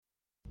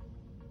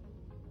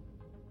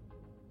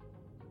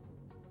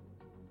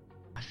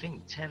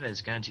think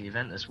Tevez going to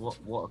Juventus, what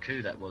a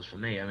coup that was for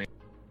me. I mean,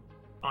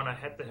 on a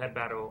head-to-head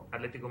battle,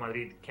 Atletico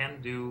Madrid can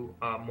do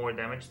more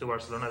damage to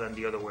Barcelona than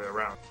the other way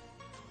around.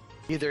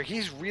 Either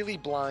he's really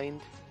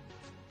blind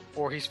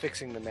or he's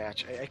fixing the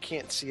match. I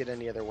can't see it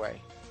any other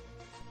way.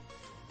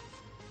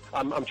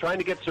 I'm trying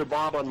to get Sir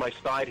Bob on my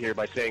side here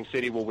by saying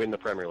City will win the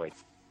Premier League.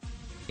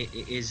 It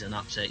is an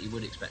upset. You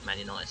would expect Man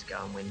United to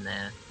go and win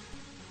there.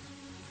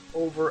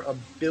 Over $1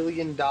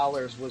 billion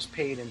was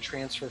paid in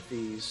transfer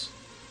fees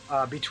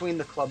between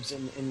the clubs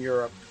in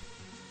Europe.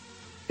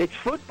 It's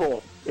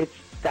football. It's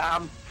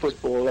damn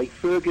football. Like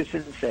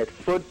Ferguson said,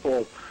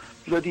 football.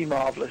 Bloody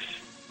marvellous.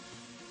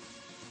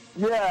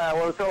 Yeah,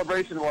 well, the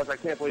celebration was, I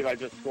can't believe I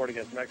just scored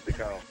against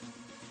Mexico.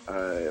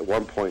 At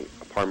one point,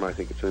 Parma, I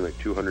think it's only like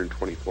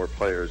 224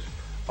 players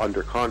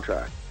under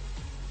contract.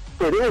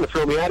 Hey, they're going to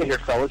throw me out of here,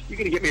 fellas. You're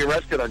going to get me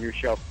arrested on your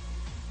show.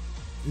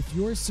 If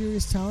you're a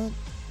serious talent,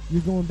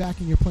 you're going back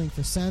and you're playing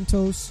for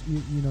Santos.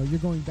 You know, you're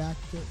going back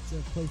to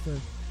play for,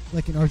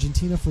 like in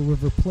Argentina, for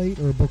River Plate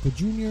or Boca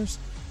Juniors,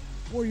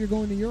 or you're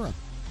going to Europe.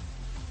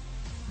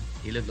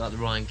 He looked like the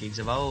Ryan Giggs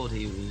of old.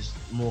 He was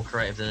more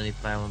creative than any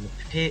player on the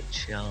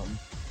pitch.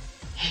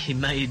 He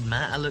made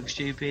Mata look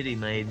stupid. He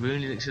made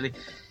Rooney look silly.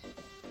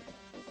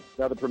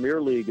 Now, the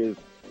Premier League is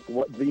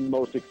the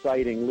most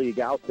exciting league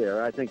out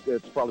there. I think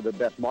it's probably the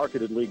best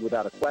marketed league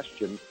without a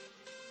question.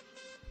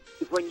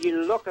 When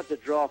you look at the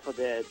draw for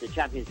the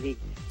Champions League,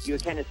 you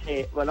kind of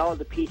say, well, all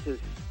the pieces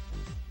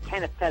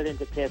kind of fell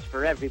into place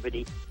for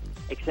everybody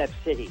except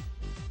City.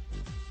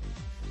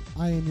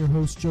 I am your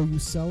host, Joe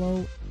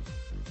Usello.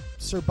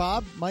 Sir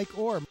Bob, Mike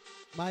Orr.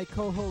 My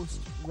co-host,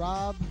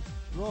 Rob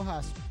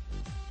Rojas.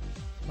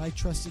 My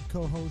trusted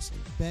co-host,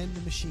 Ben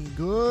the Machine.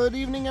 Good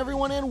evening,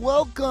 everyone, and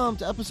welcome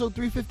to episode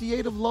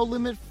 358 of Low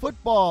Limit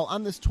Football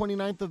on this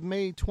 29th of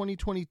May,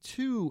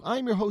 2022.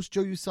 I'm your host,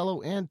 Joe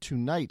Usello, and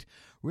tonight,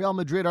 Real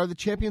Madrid are the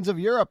champions of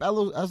Europe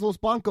as Los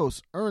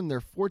Blancos earn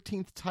their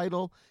 14th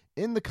title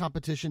in the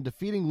competition,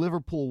 defeating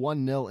Liverpool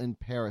 1-0 in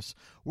Paris.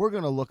 We're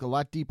going to look a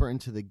lot deeper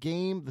into the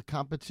game, the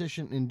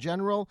competition in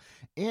general,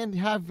 and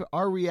have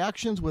our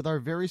reactions with our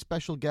very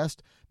special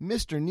guest,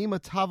 Mr. Nima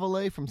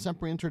Tavale from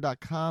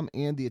SempreInter.com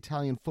and the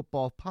Italian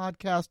Football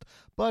Podcast.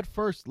 But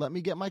first, let me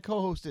get my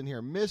co-host in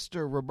here,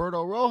 Mr.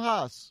 Roberto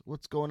Rojas.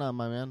 What's going on,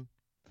 my man?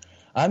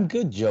 I'm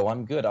good, Joe.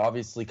 I'm good.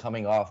 Obviously,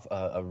 coming off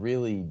a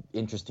really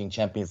interesting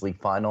Champions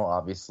League final.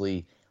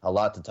 Obviously, a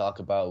lot to talk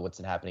about, what's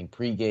happening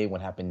pregame,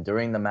 what happened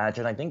during the match,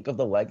 and I think of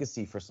the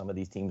legacy for some of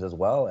these teams as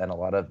well, and a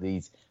lot of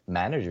these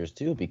managers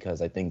too,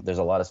 because I think there's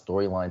a lot of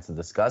storylines to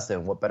discuss,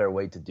 and what better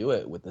way to do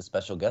it with the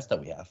special guest that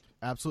we have.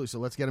 Absolutely. So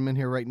let's get him in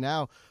here right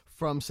now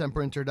from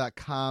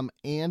SempreInter.com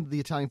and the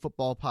Italian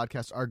Football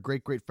Podcast, our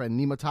great friend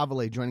Nima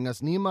Tavale joining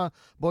us. Nima,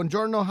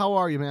 buongiorno. How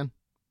are you, man?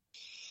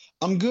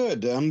 I'm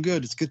good.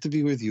 It's good to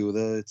be with you.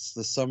 The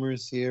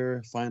summer's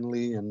here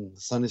finally, and the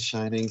sun is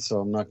shining.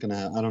 So I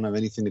don't have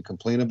anything to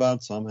complain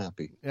about. So I'm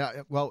happy.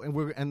 Yeah. Well,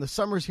 and the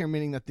summer's here,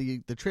 meaning that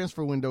the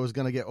transfer window is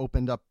going to get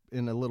opened up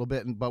in a little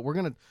bit. But we're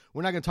not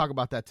going to talk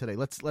about that today.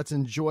 Let's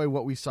enjoy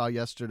what we saw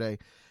yesterday,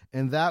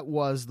 and that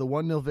was the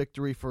 1-0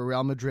 victory for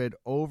Real Madrid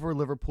over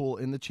Liverpool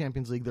in the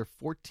Champions League, their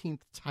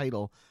 14th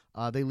title.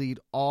 They lead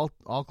all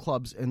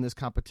clubs in this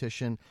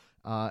competition.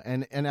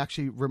 And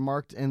actually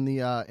remarked in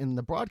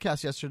the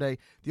broadcast yesterday,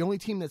 the only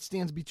team that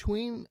stands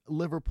between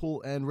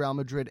Liverpool and Real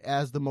Madrid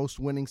as the most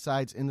winning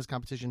sides in this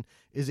competition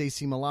is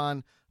AC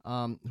Milan,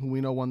 who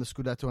we know won the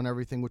Scudetto and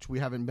everything, which we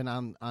haven't been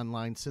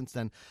online since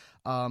then.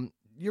 Nima,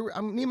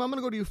 I'm going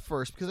to go to you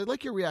first because I'd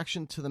like your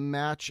reaction to the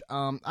match.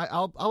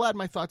 I'll add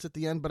my thoughts at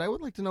the end, but I would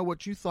like to know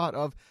what you thought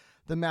of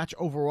the match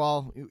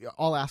overall,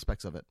 all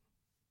aspects of it.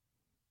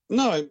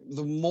 No,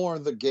 the more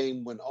the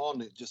game went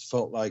on, it just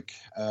felt like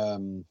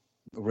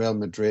Real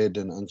Madrid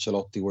and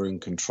Ancelotti were in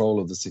control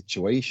of the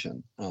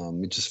situation.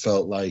 It just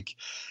felt like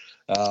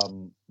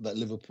that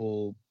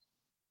Liverpool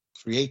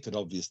created,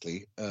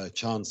 obviously,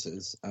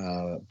 chances,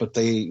 but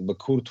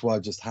Courtois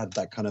just had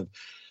that kind of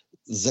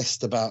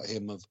zest about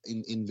him of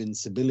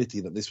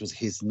invincibility, that this was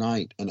his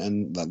night,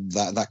 and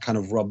that kind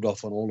of rubbed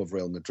off on all of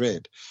Real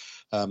Madrid.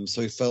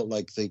 So it felt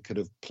like they could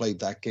have played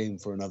that game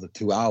for another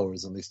 2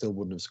 hours and they still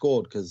wouldn't have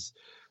scored because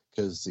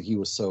he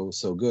was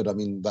so good. I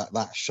mean,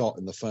 that shot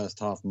in the first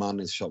half,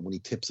 Mane's shot when he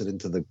tips it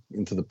into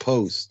the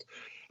post,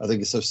 I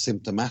think it's so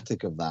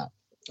symptomatic of that.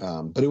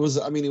 But it was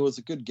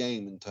a good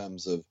game in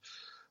terms of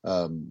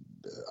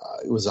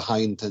it was a high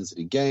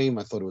intensity game.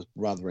 I thought it was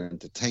rather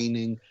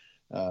entertaining.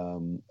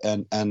 And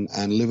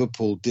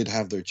Liverpool did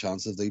have their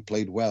chances. They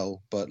played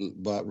well, but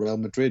Real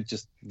Madrid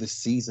just this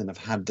season have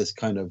had this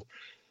kind of,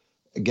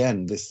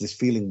 again, this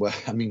feeling where,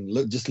 I mean,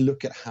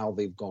 look at how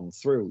they've gone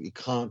through. It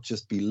can't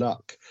just be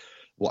luck.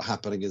 What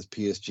happened against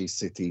PSG,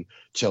 City,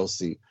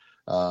 Chelsea,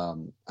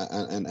 and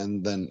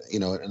then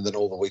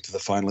all the way to the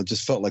final. It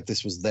just felt like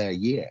this was their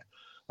year.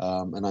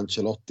 And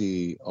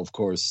Ancelotti, of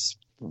course,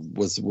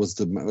 was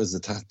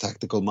the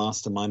tactical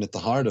mastermind at the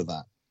heart of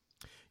that.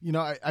 You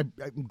know, I'm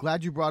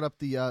glad you brought up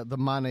the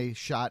Mane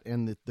shot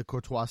and the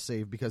Courtois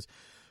save, because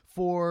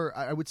for,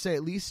 I would say,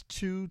 at least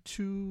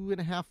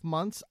 2.5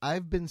 months,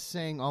 I've been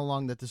saying all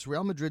along that this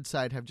Real Madrid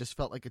side have just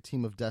felt like a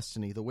team of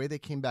destiny. The way they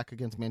came back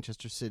against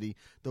Manchester City,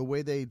 the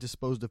way they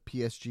disposed of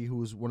PSG, who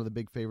was one of the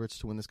big favorites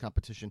to win this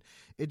competition,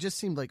 it just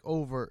seemed like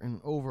over and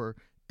over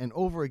and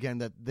over again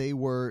that they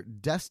were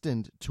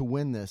destined to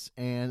win this.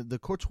 And the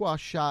Courtois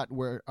shot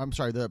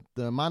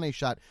the Mane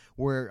shot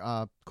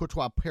where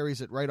Courtois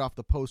parries it right off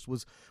the post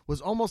was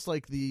almost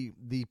like the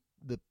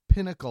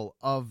pinnacle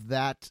of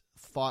that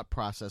thought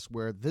process,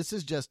 where this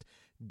is just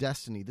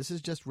destiny. This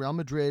is just Real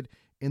Madrid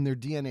in their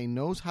DNA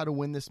knows how to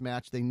win this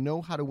match. They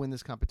know how to win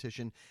this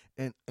competition,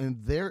 and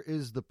there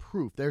is the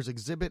proof. There's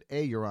Exhibit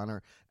A, Your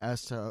Honor,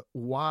 as to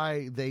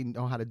why they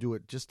know how to do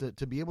it. Just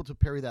to be able to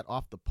parry that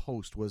off the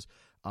post was,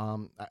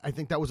 I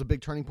think that was a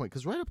big turning point,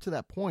 because right up to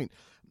that point,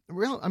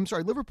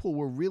 Liverpool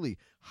were really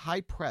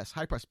high press,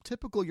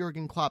 typical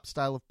Jurgen Klopp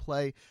style of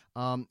play.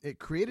 It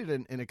created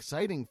an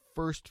exciting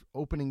first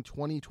opening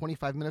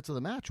 20-25 minutes of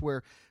the match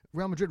where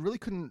Real Madrid really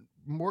couldn't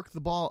work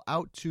the ball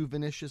out to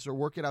Vinicius or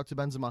work it out to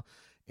Benzema,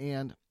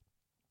 and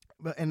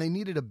they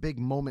needed a big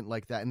moment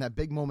like that, and that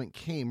big moment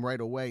came right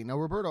away. Now,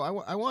 Roberto,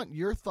 I want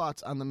your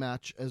thoughts on the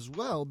match as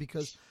well,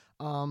 because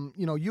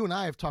you and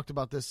I have talked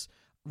about this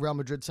Real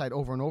Madrid side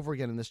over and over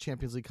again in this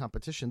Champions League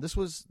competition. This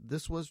was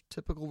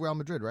typical Real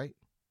Madrid, right?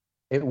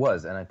 It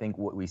was, and I think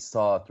what we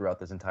saw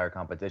throughout this entire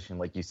competition,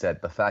 like you said,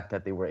 the fact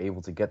that they were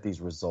able to get these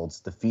results,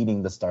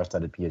 defeating the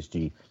star-studded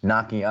PSG,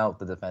 knocking out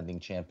the defending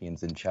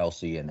champions in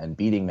Chelsea, and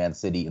beating Man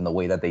City in the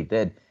way that they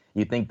did,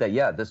 you think that,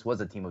 yeah, this was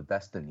a team of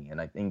destiny.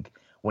 And I think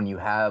when you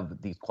have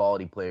these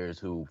quality players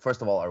who,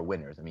 first of all, are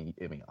winners, I mean,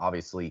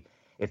 obviously,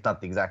 it's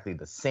not exactly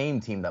the same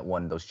team that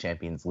won those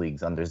Champions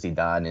Leagues under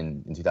Zidane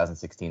in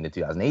 2016 to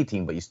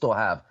 2018, but you still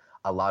have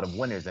a lot of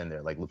winners in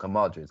there, like Luka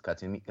Modric,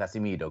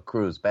 Casemiro,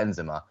 Cruz,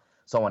 Benzema,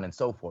 so on and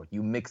so forth.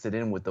 You mix it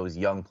in with those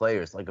young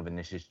players like a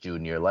Vinicius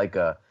Jr., like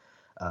a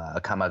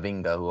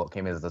Camavinga, who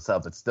came in as a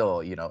sub, but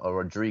still, a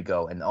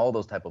Rodrigo, and all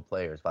those type of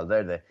players,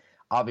 Valverde.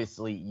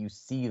 Obviously, you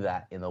see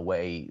that in the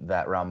way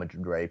that Real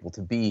Madrid were able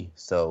to be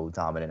so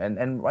dominant,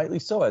 and rightly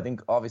so. I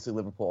think, obviously,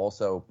 Liverpool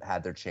also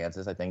had their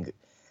chances. I think,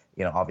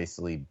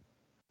 obviously,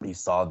 you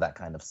saw that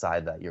kind of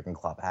side that Jurgen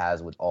Klopp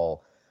has with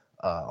all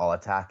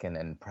attack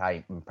and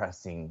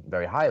pressing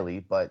very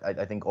highly. But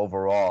I think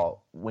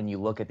overall, when you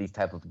look at these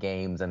type of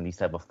games and these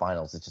type of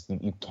finals, it's just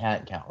you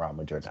can't count Real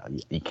Madrid out.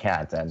 You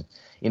can't. And,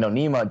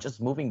 Nima,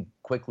 just moving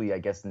quickly, I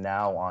guess,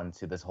 now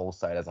onto this whole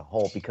side as a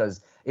whole, because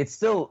it's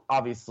still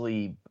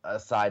obviously a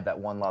side that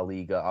won La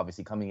Liga,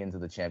 obviously coming into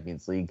the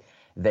Champions League.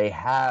 They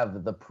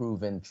have the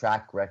proven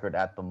track record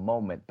at the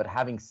moment. But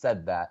having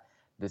said that,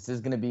 this is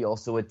going to be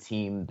also a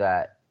team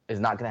that is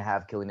not going to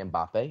have Kylian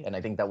Mbappe, and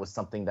I think that was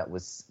something that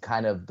was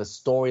kind of the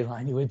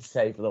storyline, you would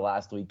say, for the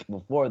last week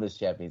before this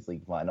Champions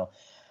League final.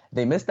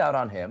 They missed out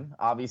on him.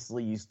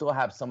 Obviously, you still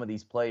have some of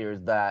these players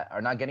that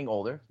are not getting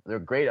older. They're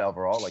great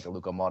overall, like a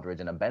Luka Modric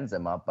and a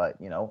Benzema, but,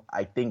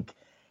 I think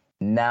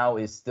now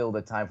is still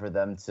the time for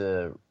them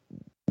to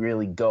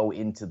really go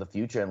into the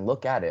future and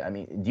look at it. I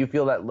mean, do you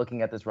feel that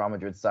looking at this Real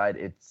Madrid side,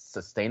 it's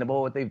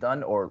sustainable what they've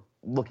done, or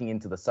looking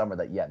into the summer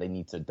that, yeah, they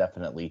need to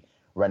definitely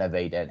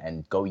renovate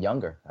and go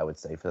younger, I would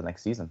say, for the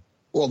next season?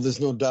 Well, there's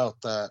no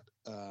doubt that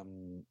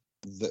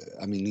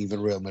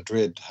even Real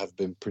Madrid have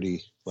been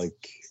pretty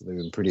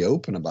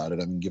open about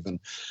it. I mean, given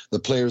the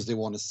players they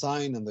want to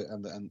sign and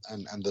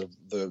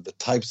the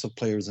types of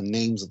players and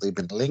names that they've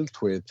been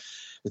linked with,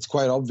 it's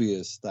quite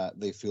obvious that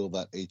they feel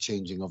that a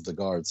changing of the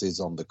guards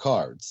is on the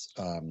cards.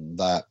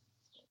 The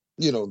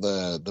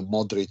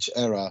Modric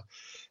era,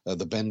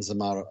 the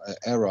Benzema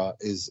era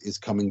is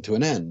coming to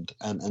an end,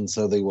 and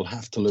so they will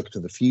have to look to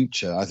the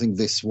future. I think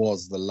this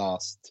was the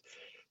last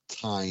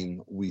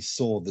time we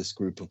saw this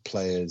group of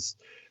players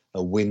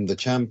win the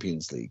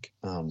Champions League.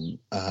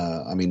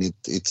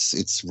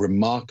 It's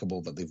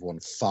remarkable that they've won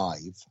 5.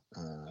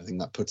 I think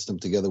that puts them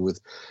together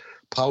with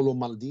Paolo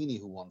Maldini,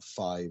 who won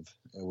 5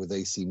 with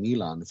AC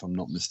Milan, if I'm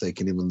not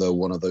mistaken, even though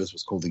one of those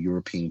was called the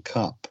European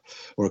Cup,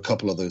 or a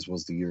couple of those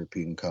was the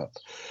European Cup.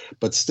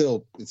 But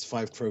still, it's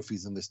 5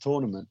 trophies in this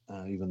tournament,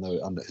 even though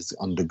it has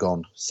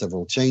undergone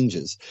several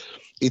changes.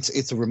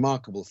 It's a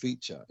remarkable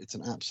feature. It's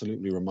an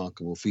absolutely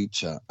remarkable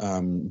feature.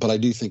 But I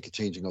do think a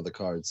changing of the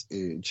guards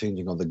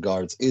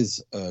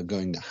is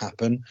going to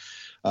happen.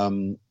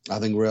 I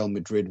think Real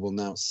Madrid will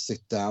now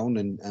sit down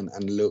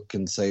and look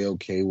and say,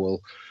 okay,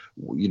 well,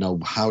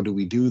 how do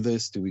we do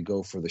this? Do we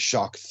go for the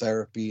shock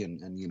therapy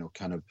and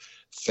kind of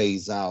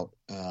phase out?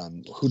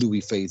 Who do we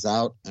phase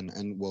out?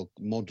 And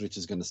Modric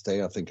is going to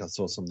stay. I think I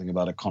saw something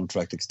about a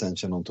contract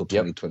extension until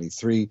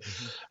 2023.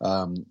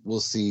 We'll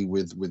see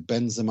with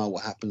Benzema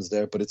what happens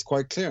there. But it's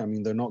quite clear. I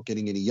mean, they're not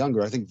getting any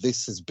younger. I think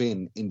this has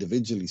been,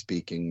 individually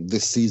speaking,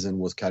 this season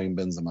was Karim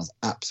Benzema's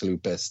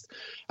absolute best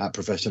at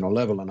professional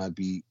level. And I'd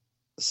be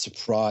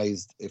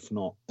surprised, if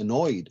not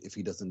annoyed, if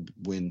he doesn't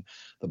win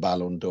the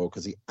Ballon d'Or,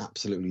 because he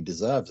absolutely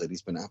deserves it.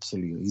 He's been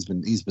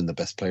the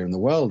best player in the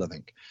world, I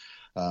think.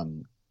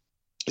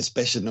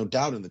 especially no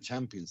doubt in the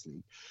Champions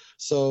League.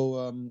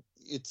 So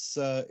it's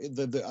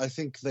I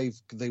think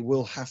they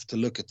will have to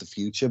look at the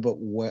future, but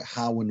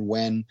how and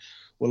when.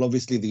 Well,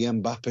 obviously the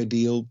Mbappe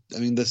deal. I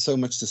mean, there's so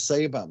much to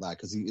say about that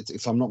because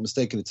if I'm not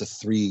mistaken, it's a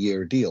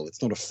 3-year deal.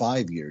 It's not a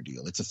 5-year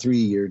deal. It's a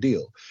 3-year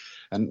deal,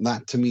 and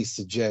that to me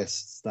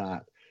suggests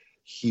that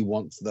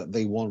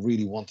they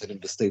really wanted him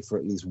to stay for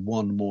at least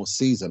one more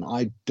season.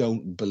 I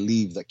don't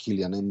believe that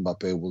Kylian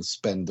Mbappe will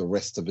spend the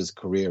rest of his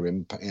career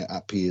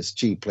at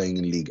PSG playing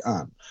in Ligue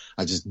 1.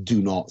 I just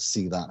do not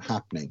see that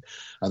happening.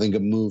 I think a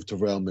move to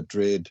Real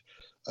Madrid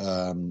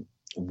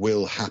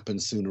will happen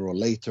sooner or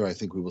later. I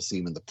think we will see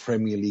him in the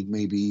Premier League,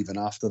 maybe even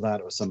after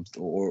that, or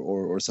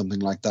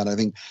something like that. I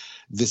think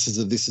this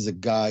is a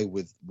guy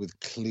with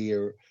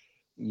clear.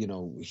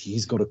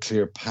 He's got a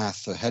clear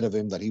path ahead of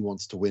him that he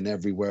wants to win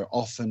everywhere,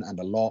 often and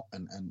a lot,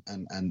 and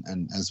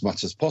as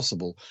much as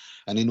possible.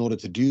 And in order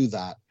to do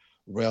that,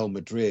 Real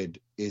Madrid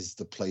is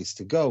the place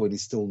to go. And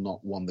he's still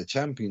not won the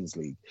Champions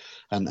League.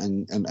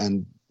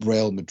 And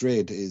Real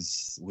Madrid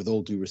is, with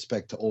all due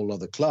respect to all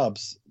other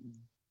clubs,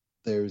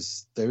 there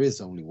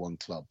is only one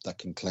club that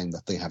can claim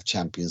that they have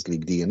Champions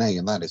League DNA,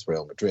 and that is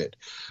Real Madrid.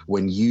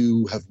 When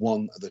you have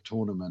won the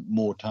tournament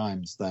more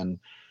times than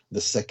the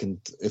second,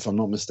 if I'm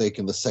not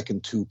mistaken, the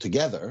second two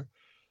together,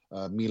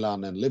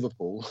 Milan and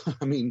Liverpool.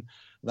 I mean,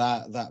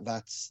 that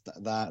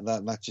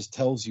just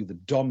tells you the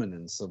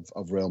dominance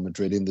of Real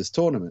Madrid in this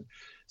tournament.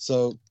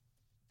 So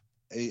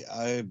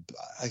I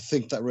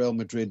think that Real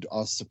Madrid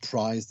are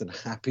surprised and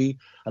happy.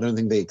 I don't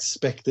think they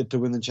expected to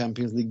win the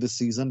Champions League this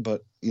season,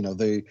 but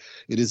it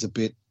is a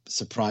bit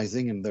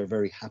surprising, and they're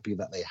very happy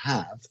that they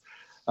have.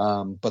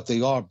 But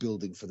they are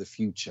building for the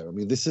future. I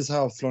mean, this is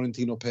how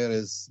Florentino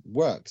Perez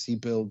works. He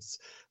builds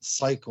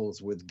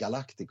cycles with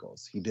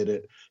Galacticos. He did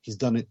it. He's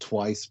done it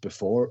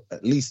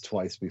at least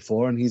twice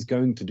before, and he's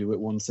going to do it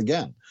once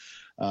again.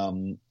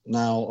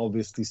 Now,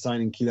 obviously,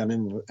 signing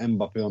Kylian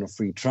Mbappe on a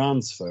free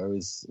transfer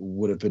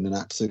would have been an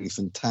absolutely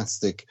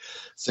fantastic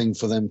thing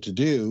for them to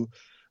do,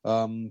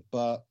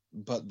 but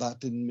that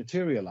didn't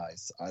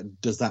materialize.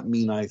 Does that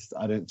mean I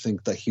don't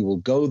think that he will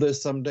go there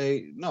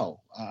someday? No,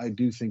 I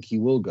do think he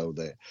will go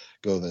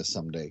there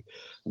someday.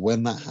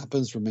 When that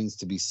happens remains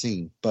to be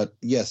seen. But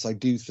yes, I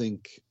do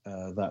think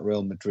that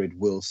Real Madrid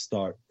will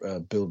start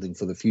building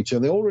for the future.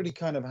 They already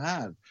kind of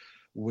had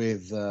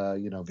with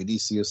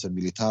Vinicius and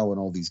Militao and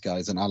all these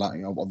guys, and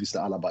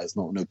obviously Alaba is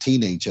no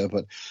teenager,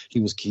 but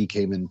he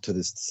came into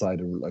this side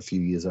a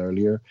few years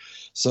earlier.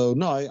 So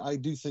no, I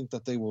do think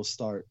that they will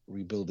start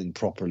rebuilding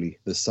properly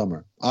this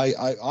summer.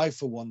 I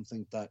for one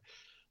think that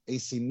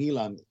AC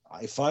Milan,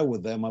 if I were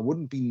them, I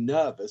wouldn't be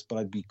nervous, but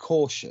I'd be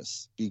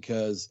cautious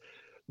because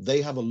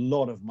they have a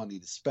lot of money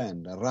to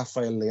spend.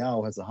 Rafael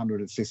Leao has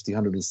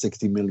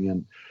 160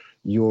 million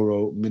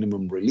euro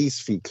minimum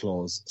release fee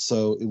clause,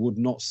 so it would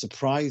not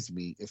surprise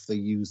me if they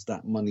use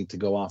that money to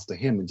go after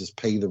him and just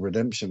pay the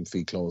redemption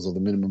fee clause or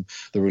the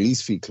release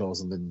fee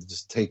clause, and then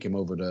just take him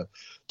over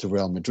to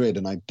Real Madrid.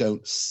 And I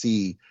don't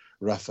see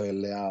Rafael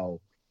Leao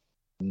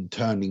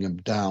turning him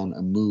down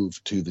a move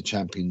to the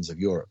champions of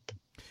Europe.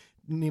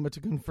 Nima,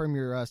 to confirm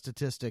your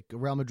statistic,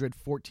 Real Madrid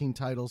 14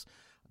 titles.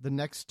 The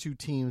next two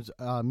teams,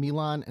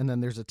 Milan, and then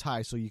there's a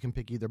tie, so you can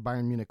pick either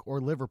Bayern Munich or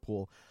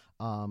Liverpool.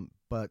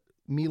 But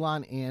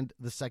Milan and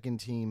the second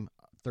team,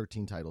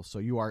 13 titles. So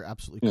you are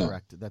absolutely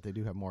correct that they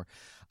do have more.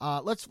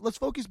 Let's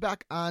focus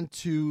back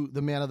onto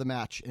the man of the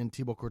match in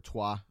Thibaut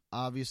Courtois.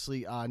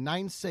 Obviously,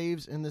 9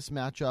 saves in this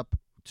matchup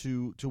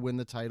to win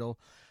the title.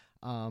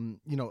 And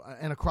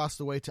across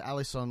the way to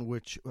Alisson,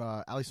 which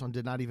Alisson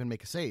did not even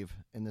make a save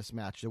in this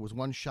match. There was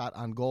one shot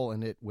on goal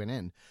and it went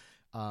in.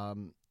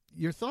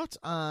 Your thoughts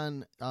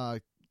on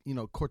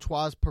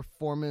Courtois'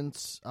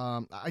 performance?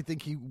 I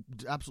think he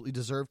absolutely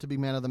deserved to be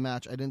man of the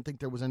match. I didn't think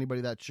there was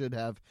anybody that should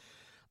have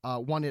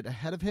won it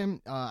ahead of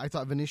him. I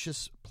thought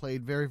Vinicius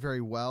played very, very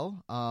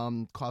well,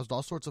 caused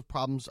all sorts of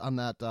problems on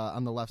that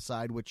on the left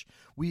side, which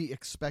we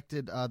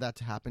expected that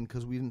to happen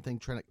because we didn't think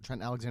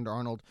Trent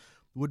Alexander-Arnold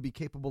would be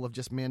capable of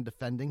just man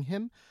defending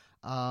him.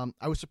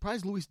 I was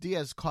surprised Luis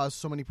Diaz caused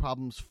so many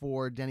problems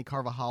for Dani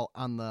Carvajal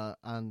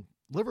on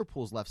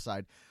Liverpool's left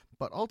side.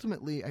 But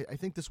ultimately, I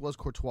think this was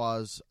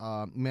Courtois'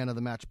 man of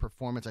the match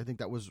performance. I think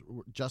that was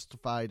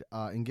justified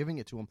in giving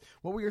it to him.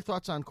 What were your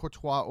thoughts on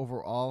Courtois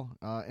overall?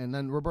 And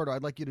then, Roberto,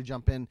 I'd like you to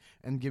jump in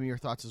and give me your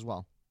thoughts as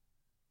well.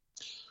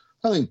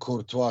 I think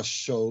Courtois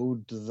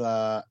showed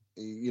that,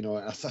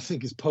 I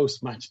think his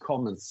post-match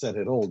comments said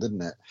it all,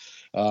 didn't it?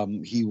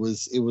 It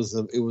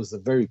was a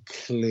very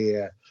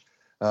clear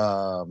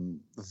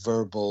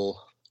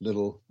verbal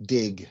little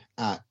dig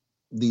at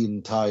the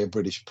entire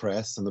British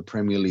press and the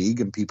Premier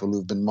League and people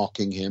who've been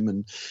mocking him,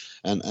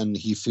 and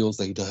he feels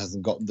that he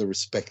hasn't gotten the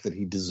respect that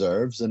he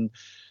deserves. And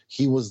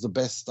he was the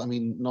best,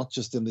 not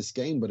just in this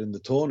game, but in the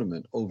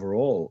tournament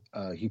overall.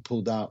 He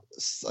pulled out,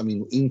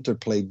 Inter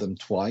played them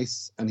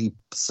twice, and he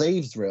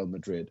saved Real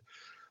Madrid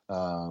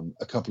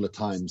a couple of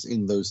times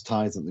in those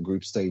ties at the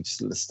group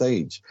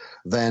stage.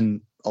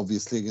 Then,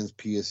 obviously, against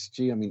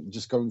PSG,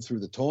 just going through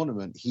the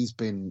tournament,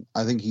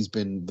 I think he's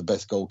been the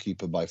best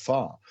goalkeeper by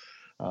far.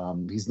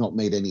 He's not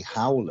made any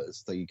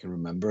howlers that you can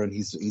remember, and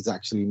he's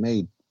actually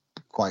made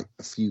quite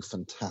a few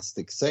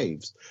fantastic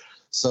saves.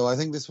 So I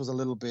think this was a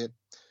little bit,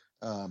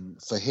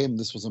 for him,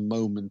 this was a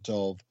moment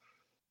of,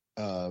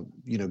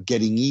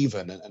 getting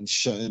even and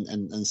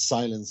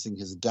silencing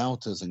his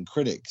doubters and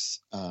critics,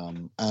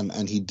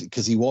 and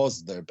because he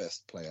was their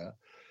best player.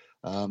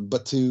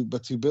 But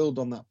to build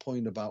on that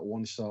point about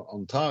one shot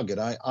on target,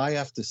 I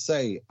have to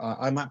say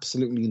I'm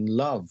absolutely in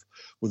love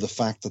with the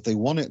fact that they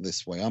won it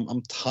this way.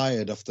 I'm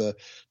tired after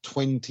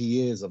 20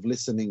 years of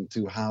listening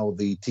to how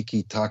the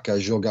tiki taka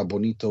joga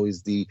bonito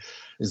is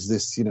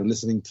this,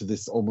 listening to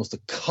this almost a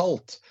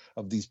cult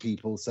of these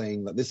people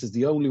saying that this is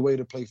the only way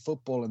to play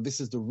football and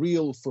this is the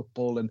real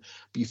football, and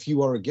if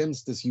you are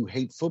against this, you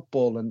hate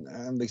football,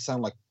 and they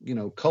sound like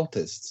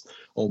cultists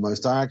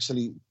almost. I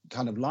actually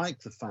kind of like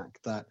the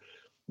fact that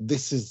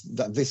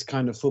this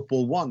kind of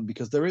football won,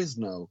 because there's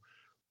no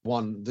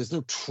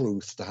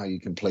truth to how you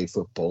can play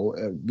football.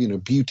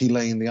 Beauty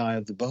lay in the eye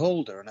of the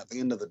beholder, and at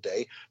the end of the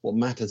day, what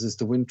matters is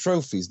to win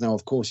trophies. Now,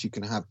 of course, you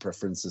can have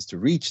preferences to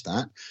reach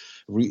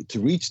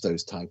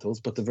those titles,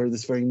 but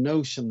this very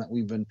notion that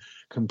we've been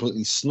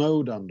completely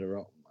snowed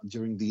under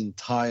during the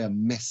entire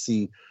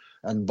Messi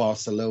and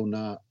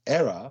Barcelona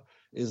era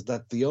is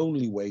that the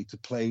only way to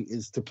play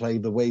is to play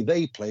the way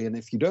they play. And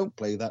if you don't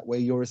play that way,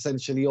 you're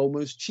essentially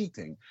almost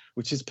cheating,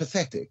 which is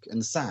pathetic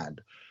and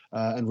sad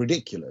and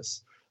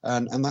ridiculous.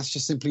 And that's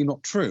just simply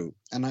not true.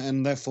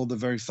 And therefore, the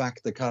very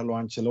fact that Carlo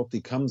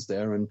Ancelotti comes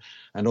there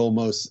and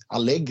almost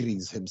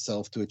allegris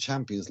himself to a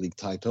Champions League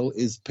title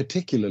is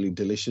particularly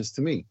delicious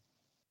to me.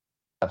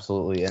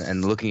 Absolutely.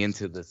 And looking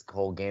into this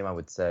whole game, I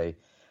would say,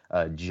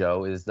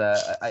 Joe, is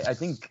that I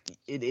think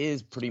it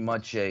is pretty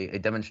much a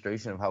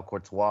demonstration of how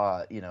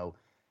Courtois,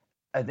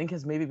 I think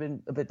has maybe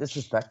been a bit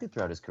disrespected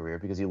throughout his career,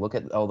 because you look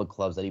at all the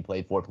clubs that he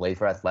played for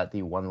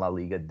Atleti, won La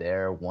Liga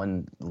there,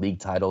 won league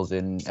titles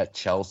at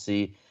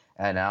Chelsea,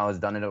 and now has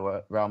done it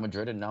at Real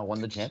Madrid and now won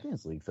the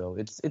Champions League. So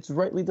it's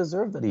rightly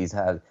deserved that he's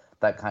had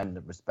that kind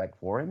of respect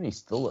for him. He's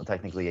still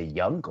technically a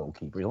young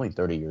goalkeeper. He's only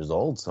 30 years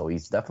old, so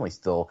he's definitely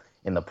still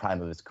in the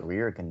prime of his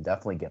career, can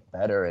definitely get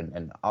better,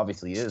 and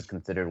obviously is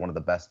considered one of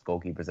the best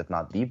goalkeepers, if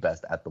not the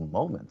best at the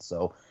moment.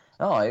 So,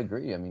 I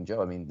agree. I mean,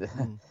 Joe,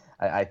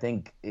 I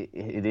think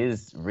it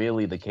is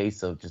really the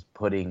case of just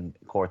putting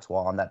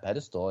Courtois on that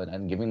pedestal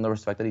and giving the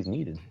respect that he's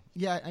needed.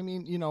 Yeah,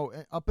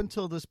 up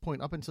until this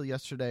point, up until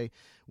yesterday,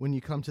 when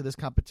you come to this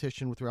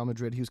competition with Real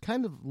Madrid, he was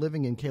kind of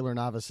living in Keylor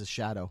Navas'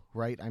 shadow,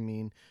 right?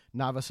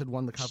 Navas had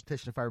won the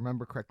competition, if I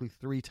remember correctly,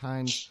 3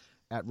 times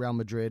at Real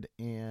Madrid,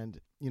 and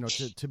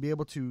to be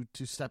able to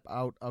step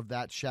out of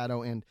that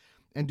shadow and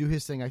do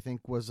his thing, I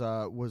think was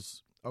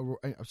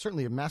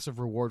certainly a massive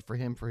reward for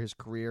him, for his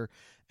career,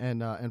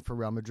 and for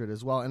Real Madrid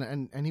as well.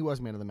 And he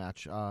was man of the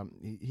match.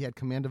 He had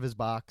command of his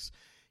box.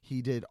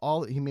 He made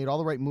all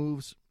the right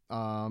moves.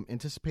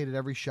 Anticipated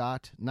every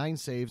shot. 9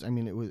 saves.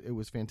 It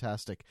was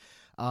fantastic.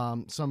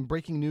 Some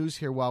breaking news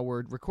here while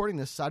we're recording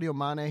this: Sadio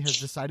Mane has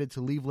decided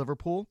to leave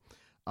Liverpool.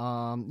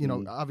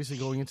 Obviously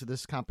going into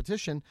this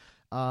competition,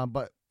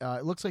 but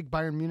it looks like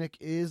Bayern Munich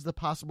is the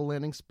possible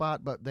landing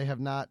spot, but they have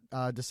not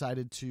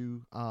decided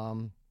to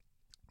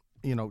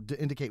to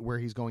indicate where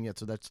he's going yet.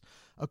 So that's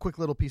a quick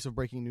little piece of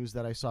breaking news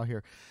that I saw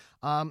here.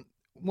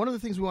 One of the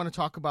things we want to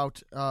talk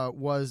about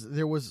was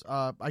there was,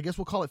 I guess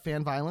we'll call it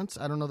fan violence.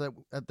 I don't know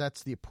that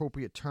that's the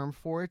appropriate term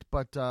for it,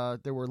 but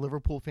there were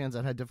Liverpool fans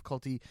that had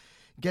difficulty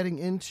getting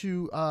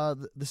into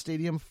the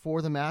stadium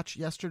for the match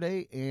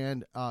yesterday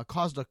and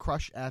caused a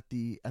crush at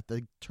the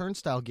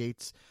turnstile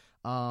gates.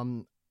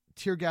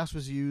 Tear gas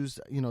was used.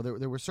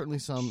 There were certainly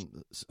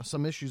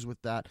some issues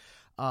with that.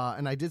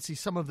 And I did see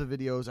some of the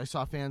videos. I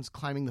saw fans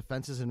climbing the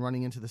fences and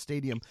running into the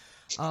stadium.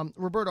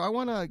 Roberto, I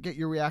want to get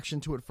your reaction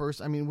to it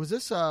first. Was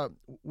this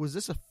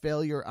a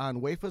failure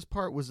on UEFA's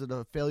part? Was it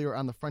a failure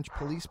on the French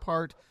police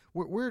part?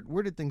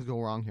 Where did things go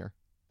wrong here?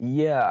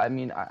 Yeah,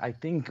 I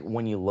think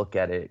when you look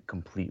at it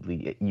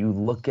completely, you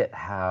look at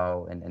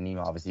how, and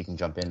obviously you can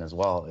jump in as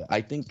well.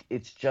 I think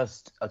it's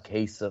just a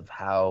case of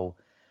how,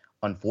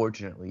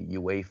 unfortunately,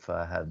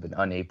 UEFA have been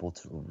unable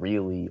to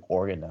really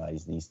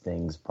organize these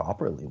things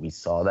properly. We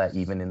saw that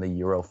even in the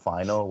Euro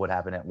final, what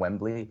happened at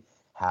Wembley,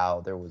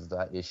 how there was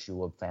that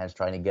issue of fans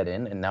trying to get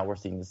in, and now we're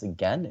seeing this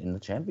again in the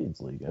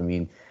Champions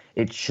League.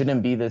 It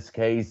shouldn't be this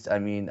case.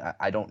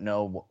 I don't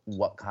know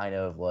what kind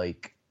of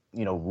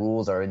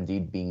rules are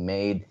indeed being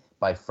made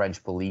by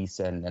French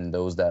police and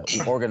those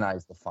that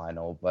organize the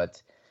final,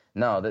 but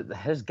no,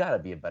 there's got to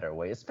be a better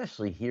way,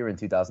 especially here in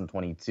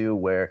 2022,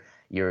 where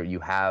you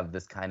have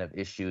this kind of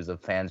issues of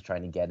fans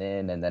trying to get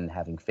in and then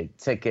having fake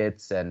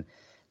tickets and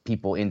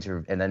people and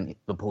then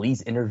the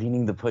police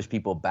intervening to push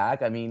people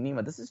back.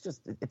 Nima, this is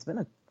just, it's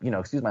been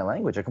excuse my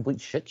language, a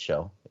complete shit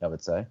show, I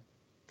would say.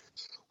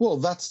 Well,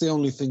 that's the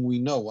only thing we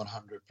know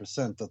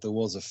 100%, that there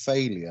was a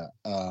failure.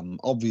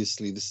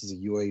 Obviously, this is a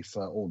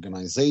UEFA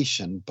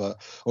organization,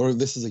 or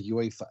this is a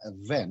UEFA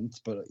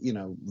event, but,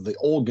 the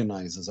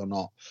organizers are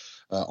not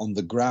on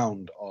the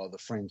ground, are the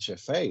French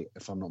FA,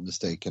 if I'm not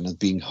mistaken, as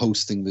being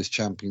hosting this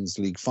Champions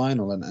League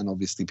final, and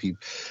obviously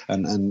people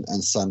and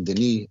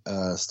Saint-Denis,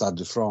 Stade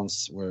de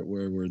France,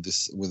 where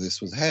this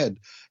was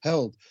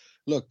held.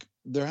 Look,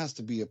 there has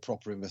to be a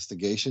proper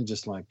investigation,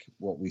 just like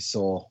what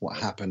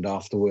happened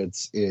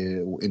afterwards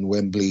in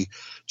Wembley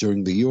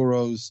during the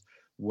Euros,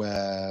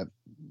 where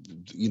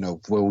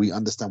we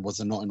understand, was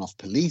there not enough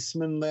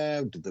policemen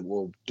there? Did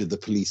the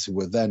police who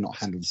were there not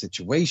handle the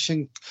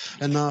situation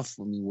enough?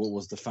 I mean, what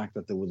was the fact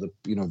that there was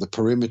the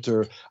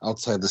perimeter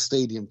outside the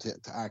stadium to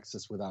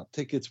access without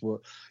tickets?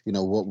 What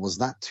was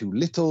that too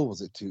little?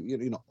 Was it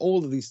too,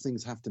 all of these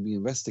things have to be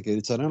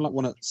investigated. So I don't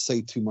want to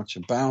say too much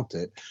about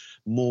it,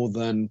 more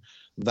than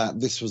that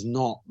these were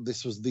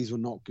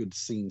not good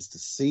scenes to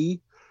see.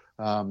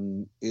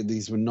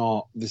 This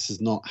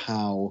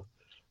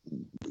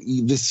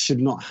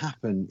should not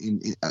happen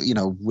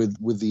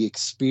with the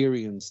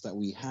experience that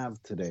we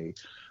have today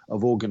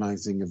of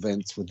organizing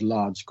events with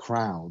large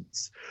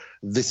crowds.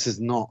 This is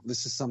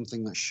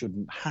something that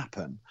shouldn't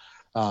happen.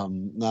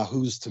 Now,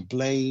 who's to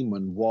blame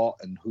and what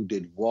and who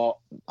did what?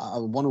 I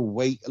want to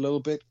wait a little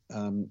bit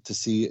to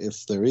see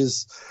if there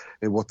is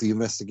what the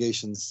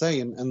investigations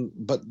say.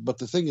 But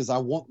the thing is, I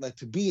want there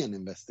to be an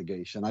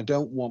investigation. I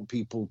don't want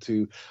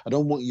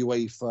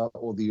UEFA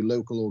or the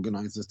local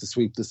organizers to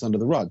sweep this under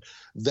the rug.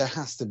 There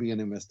has to be an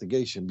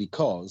investigation,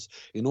 because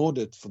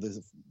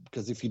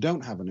if you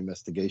don't have an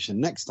investigation,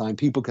 next time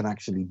people can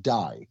actually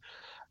die.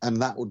 And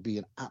that would be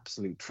an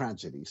absolute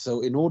tragedy.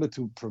 So in order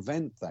to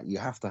prevent that, you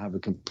have to have a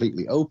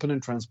completely open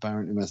and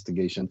transparent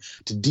investigation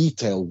to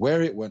detail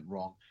where it went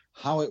wrong,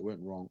 how it went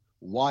wrong,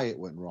 why it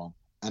went wrong,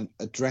 and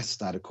address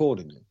that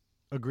accordingly.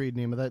 Agreed,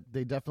 Nima. That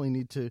they definitely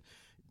need to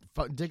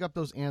dig up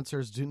those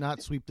answers. Do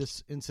not sweep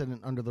this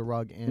incident under the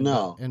rug, and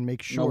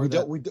make sure we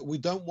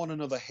don't want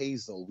another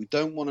Hazel. We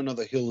don't want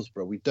another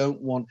Hillsborough. We don't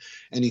want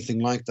anything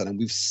like that. And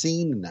we've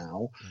seen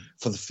now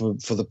for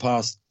the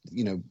past,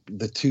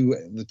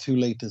 the two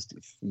latest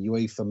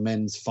UEFA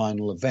men's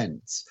final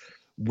events,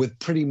 with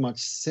pretty much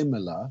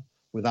similar,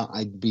 without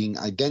being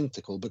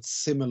identical, but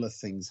similar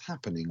things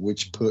happening,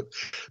 which put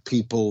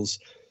people's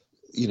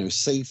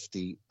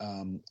safety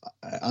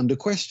under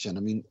question. I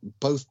mean,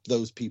 both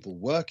those people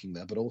working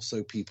there, but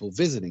also people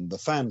visiting, the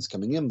fans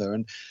coming in there.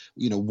 And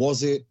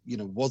was it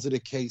a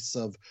case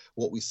of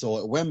what we saw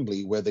at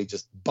Wembley, where they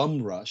just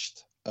bum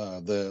rushed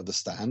the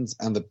stands,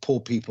 and the poor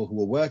people who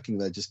were working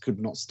there just could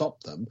not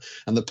stop them,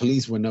 and the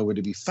police were nowhere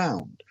to be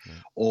found?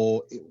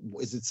 Or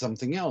is it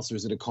something else, or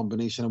is it a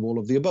combination of all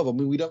of the above? I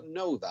mean, we don't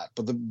know that,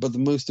 but the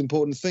most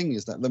important thing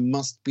is that there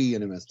must be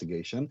an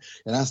investigation.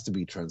 It has to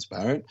be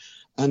transparent,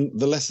 and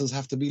the lessons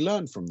have to be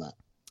learned from that.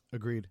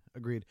 Agreed.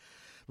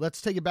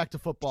 Let's take it back to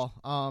football,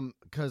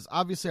 because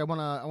obviously I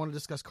want to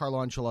discuss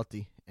Carlo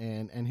Ancelotti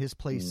and his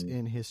place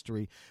in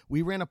history.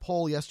 We ran a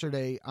poll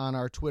yesterday on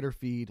our Twitter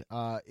feed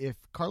if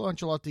Carlo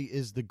Ancelotti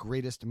is the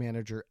greatest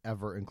manager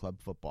ever in club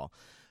football.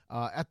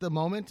 At the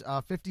moment,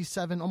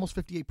 57, almost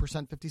 58%,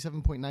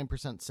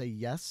 57.9% say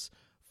yes,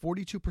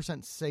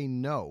 42% say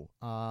no.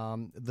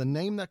 The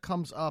name that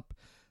comes up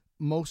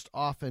most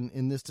often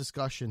in this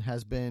discussion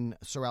has been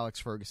Sir Alex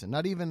Ferguson.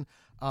 Not even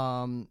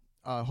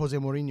Jose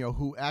Mourinho,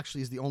 who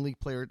actually is the only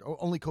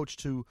coach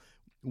to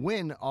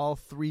win all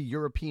 3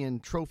 European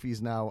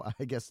trophies now,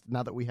 I guess,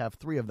 now that we have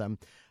 3 of them.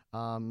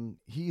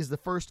 He is the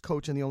first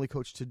coach and the only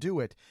coach to do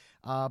it.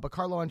 But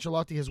Carlo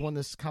Ancelotti has won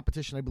this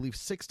competition, I believe,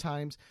 6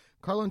 times.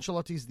 Carlo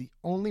Ancelotti is the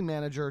only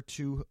manager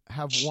to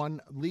have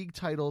won league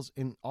titles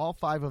in all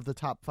 5 of the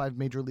top 5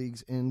 major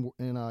leagues in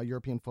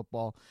European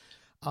football.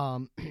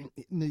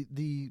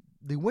 The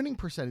winning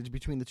percentage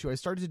between the two, I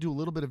started to do a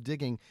little bit of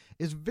digging,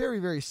 is very,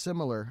 very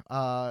similar.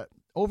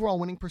 Overall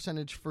winning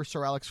percentage for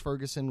Sir Alex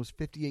Ferguson was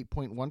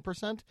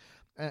 58.1%,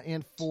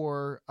 and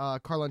for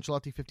Carlo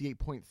Ancelotti,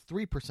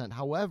 58.3%.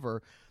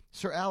 However,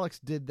 Sir Alex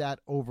did that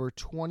over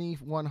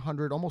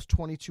 2,100, almost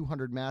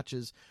 2,200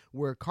 matches,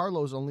 where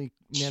Carlo's only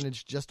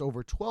managed just over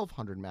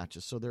 1,200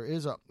 matches. So there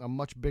is a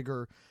much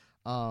bigger,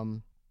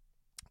 book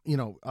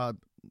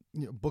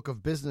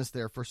of business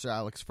there for Sir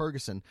Alex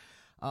Ferguson.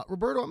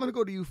 Roberto, I'm going to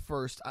go to you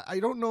first. I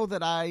don't know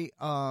that I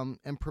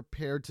am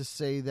prepared to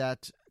say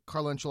that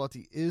Carlo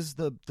Ancelotti is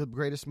the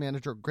greatest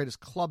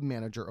club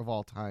manager of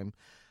all time.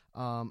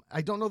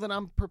 I don't know that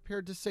I'm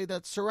prepared to say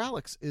that Sir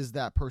Alex is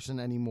that person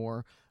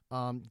anymore,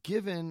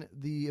 given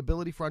the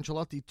ability for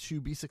Ancelotti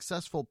to be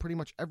successful pretty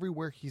much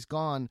everywhere he's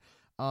gone,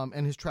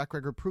 and his track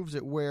record proves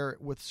it, where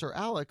with Sir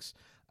Alex,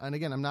 and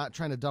again, I'm not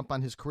trying to dump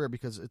on his career,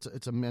 because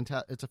it's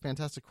a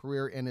fantastic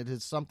career, and it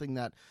is something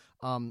that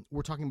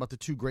we're talking about the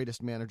 2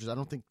 greatest managers. I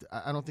don't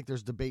think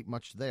there's debate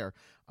much there.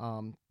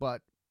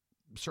 But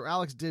Sir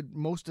Alex did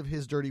most of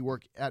his dirty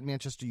work at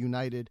Manchester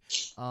United,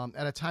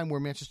 at a time where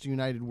Manchester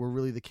United were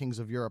really the kings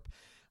of Europe.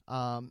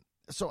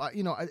 so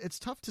it's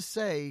tough to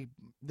say.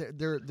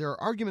 There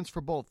are arguments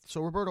for both.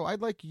 So Roberto,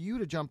 I'd like you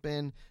to jump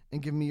in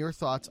and give me your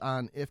thoughts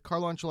on if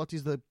Carlo Ancelotti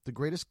is the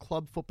greatest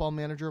club football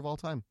manager of all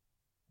time.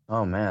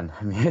 Oh man,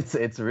 I mean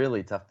it's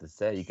really tough to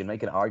say. You can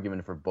make an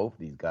argument for both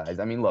these guys.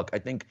 I mean, look, I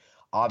think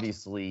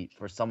obviously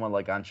for someone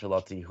like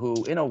Ancelotti,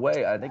 who in a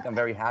way I think I'm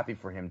very happy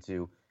for him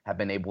to have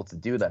been able to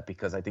do that,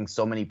 because I think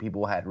so many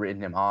people had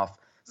written him off.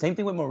 Same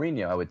thing with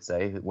Mourinho, I would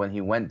say, when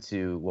he went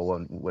to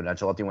when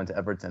Ancelotti went to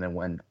Everton and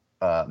when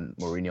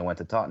Mourinho went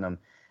to Tottenham,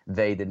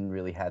 they didn't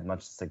really have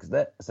much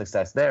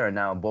success there. And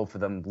now both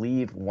of them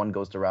leave. One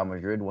goes to Real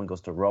Madrid, one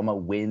goes to Roma,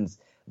 wins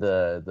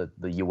the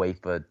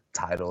UEFA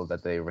title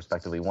that they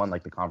respectively won,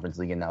 like the Conference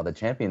League and now the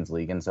Champions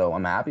League. And so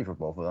I'm happy for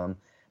both of them.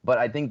 But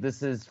I think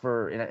this is,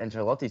 for in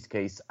Ancelotti's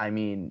case, I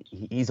mean,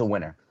 he's a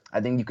winner.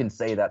 I think you can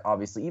say that,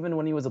 obviously, even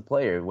when he was a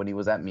player, when he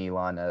was at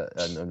Milan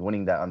and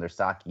winning that under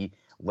Sacchi,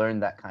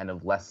 learned that kind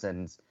of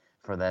lessons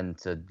for them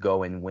to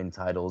go and win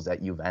titles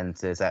at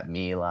Juventus, at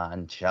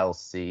Milan,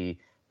 Chelsea,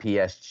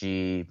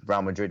 PSG,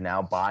 Real Madrid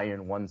now,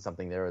 Bayern won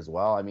something there as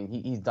well. I mean,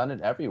 he's done it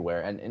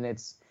everywhere. And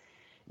it's,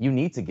 you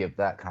need to give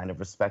that kind of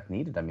respect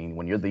needed. I mean,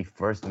 when you're the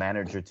first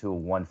manager to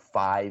have won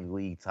 5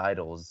 league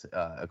titles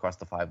across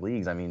the 5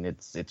 leagues, I mean,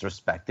 it's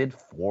respected.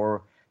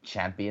 4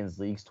 Champions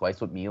Leagues,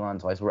 twice with Milan,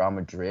 twice with Real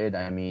Madrid.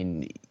 I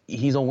mean,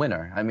 he's a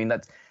winner. I mean,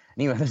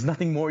 there's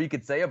nothing more you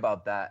could say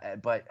about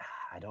that. But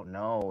I don't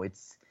know.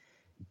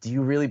 Do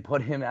you really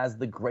put him as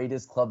the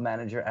greatest club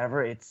manager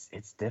ever? It's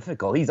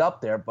difficult. He's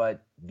up there,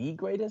 but the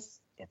greatest?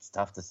 It's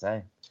tough to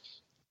say.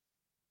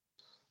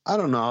 I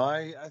don't know.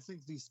 I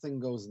think these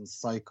things goes in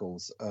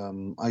cycles.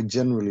 I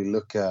generally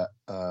look at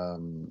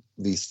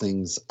these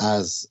things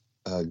as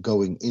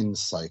going in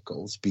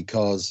cycles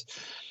because,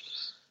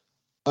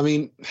 I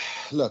mean,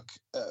 look,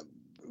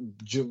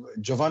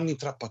 Giovanni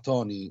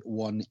Trapattoni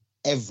won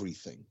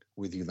everything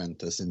with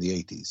Juventus in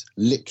the 80s,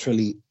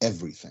 literally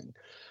everything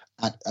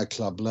at a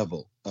club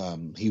level.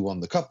 He won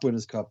the Cup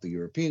Winners' Cup, the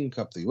European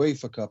Cup, the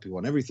UEFA Cup. He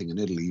won everything in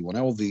Italy. He won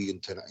all the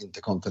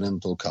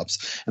intercontinental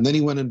cups. And then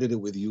he went and did it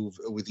with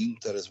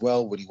Inter as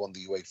well, when he won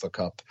the UEFA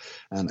Cup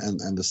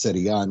and the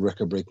Serie A in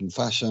record-breaking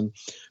fashion.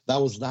 That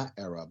was that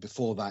era.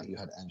 Before that, you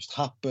had Ernst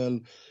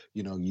Happel.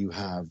 You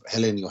have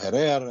Helenio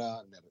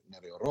Herrera,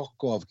 Nereo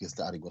Rocco,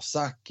 obviously Arrigo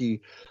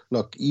Sacchi.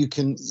 Look, you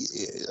can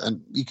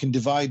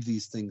divide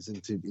these things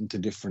into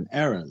different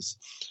eras.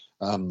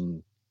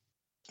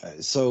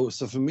 So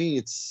for me,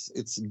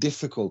 it's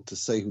difficult to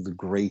say who the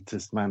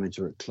greatest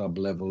manager at club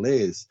level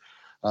is.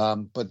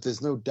 But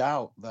there's no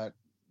doubt that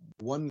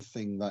one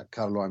thing that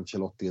Carlo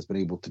Ancelotti has been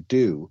able to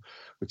do,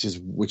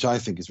 which I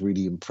think is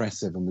really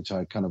impressive and which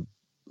I kind of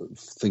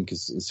think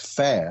is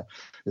fair,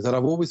 is that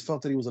I've always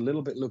felt that he was a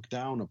little bit looked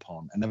down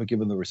upon and never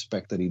given the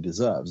respect that he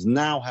deserves.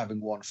 Now,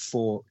 having won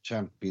 4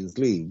 Champions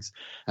Leagues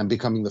and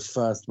becoming the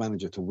first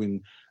manager to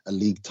win a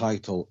league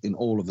title in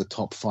all of the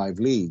top 5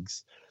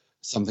 leagues,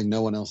 something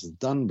no one else has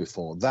done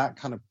before, that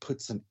kind of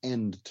puts an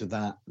end to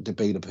that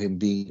debate of him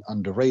being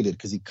underrated,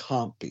 because he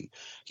can't be.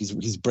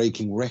 He's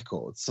breaking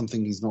records,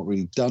 something he's not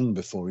really done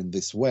before in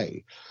this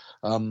way.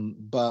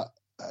 But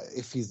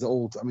if he's the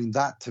old, I mean,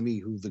 that to me,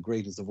 who the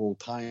greatest of all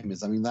time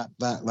is, I mean, that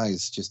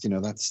is just,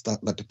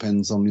 that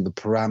depends on the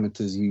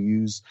parameters you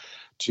use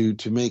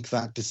to make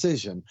that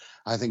decision.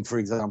 I think, for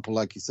example,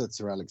 like you said,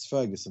 Sir Alex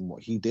Ferguson,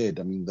 what he did,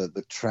 I mean,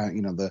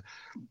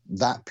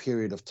 that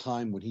period of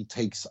time when he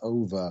takes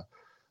over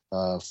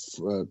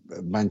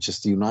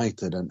Manchester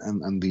United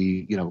and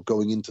the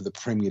going into the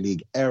Premier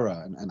League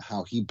era and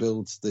how he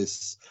builds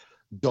this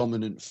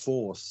dominant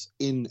force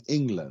in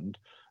England,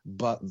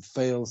 but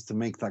fails to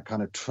make that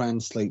kind of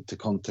translate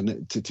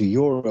to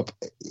Europe,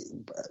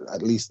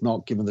 at least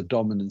not given the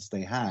dominance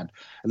they had.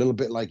 A little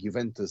bit like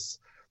Juventus,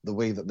 the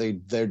way that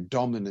they're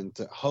dominant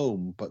at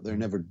home, but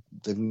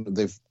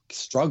they've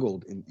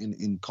struggled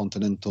in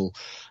continental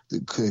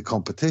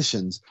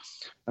competitions.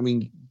 I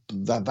mean,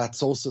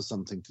 that's also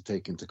something to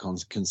take into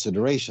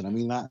consideration. I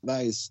mean, that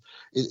is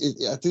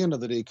at the end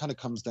of the day, it kind of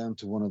comes down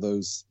to one of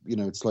those,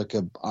 it's like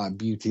a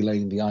beauty lay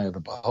in the eye of the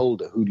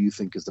beholder. Who do you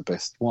think is the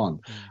best one?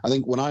 I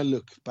think when I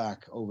look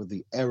back over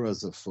the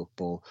eras of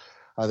football,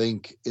 I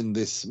think in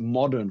this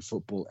modern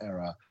football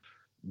era,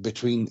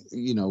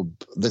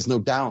 there's no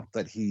doubt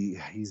that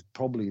he's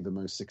probably the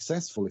most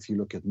successful if you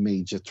look at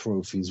major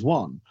trophies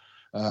won,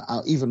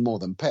 even more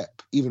than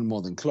Pep, even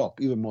more than Klopp,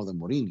 even more than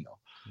Mourinho.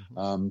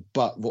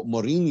 But what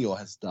Mourinho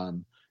has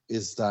done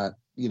is that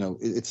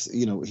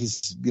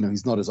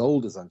he's not as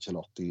old as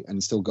Ancelotti, and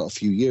he's still got a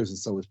few years, and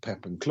so is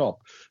Pep and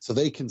Klopp. So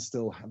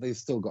they've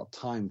still got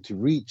time to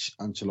reach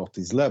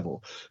Ancelotti's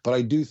level. But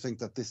I do think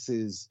that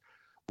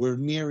we're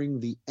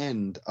nearing the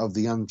end of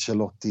the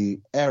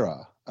Ancelotti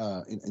era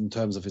in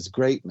terms of his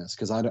greatness,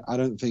 because I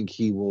don't think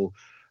he will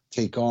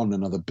take on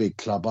another big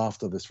club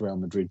after this Real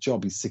Madrid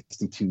job. He's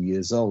 62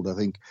 years old. I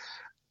think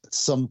at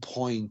some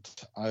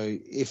point,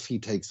 if he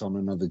takes on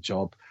another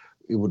job,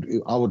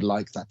 I would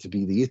like that to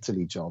be the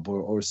Italy job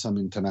or some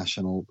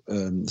international,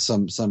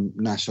 some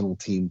national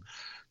team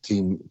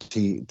team,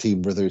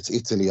 whether it's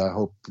Italy. I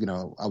hope,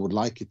 I would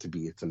like it to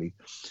be Italy.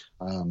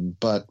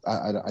 But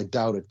I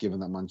doubt it, given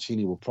that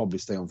Mancini will probably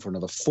stay on for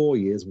another 4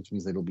 years, which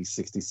means that he'll be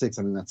 66.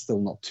 I mean, that's still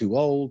not too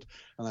old,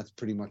 and that's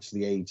pretty much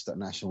the age that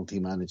national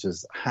team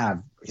managers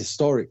have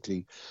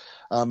historically.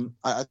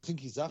 I think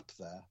he's up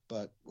there,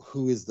 but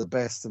who is the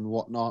best and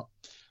whatnot,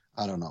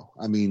 I don't know.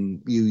 I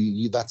mean,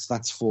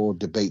 that's for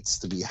debates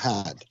to be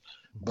had,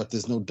 but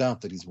there's no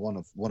doubt that he's one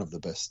of the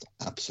best.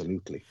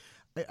 Absolutely.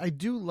 I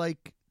do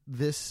like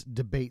this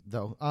debate,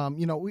 though.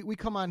 We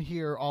come on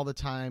here all the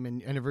time,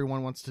 and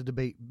everyone wants to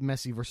debate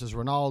Messi versus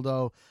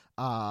Ronaldo.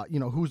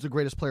 Who's the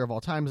greatest player of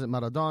all time? Is it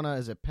Maradona?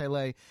 Is it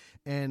Pele?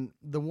 And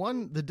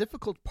the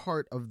difficult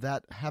part of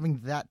that, having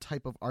that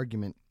type of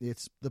argument,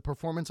 it's the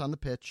performance on the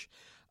pitch.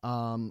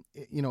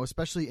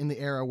 Especially in the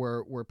era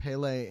where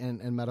Pele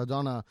and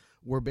Maradona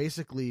were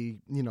basically,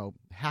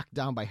 hacked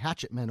down by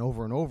hatchet men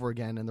over and over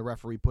again, and the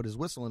referee put his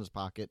whistle in his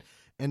pocket.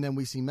 And then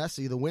we see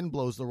Messi, the wind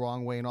blows the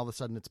wrong way, and all of a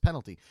sudden it's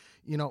penalty.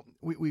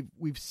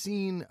 We've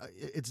seen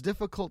it's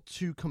difficult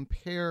to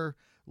compare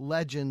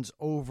legends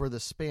over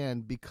the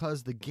span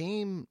because the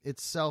game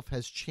itself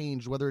has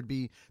changed, whether it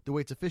be the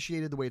way it's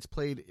officiated, the way it's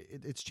played,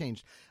 it's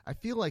changed. I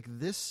feel like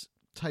this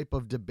type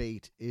of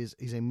debate is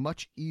a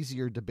much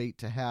easier debate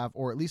to have,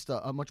 or at least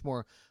a much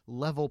more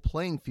level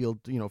playing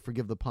field,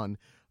 forgive the pun,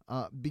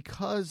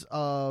 because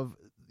of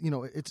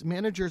its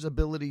managers'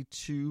 ability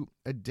to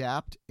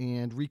adapt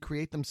and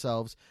recreate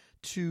themselves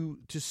to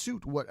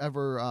suit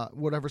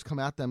whatever's come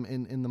at them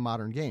in the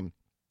modern game,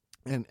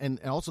 and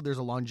also there's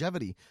a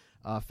longevity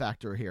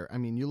factor here. I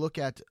mean, you look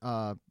at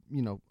Sir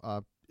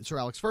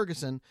Alex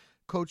Ferguson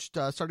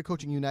started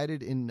coaching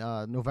United in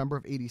November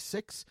of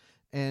 '86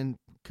 and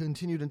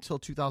continued until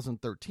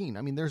 2013.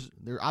 I mean, there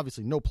are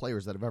obviously no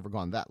players that have ever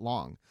gone that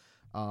long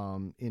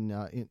to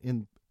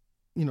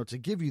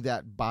give you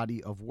that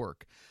body of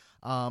work.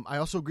 I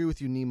also agree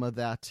with you, Nima,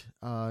 that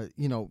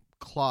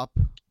Klopp,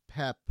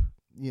 Pep,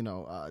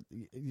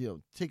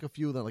 take a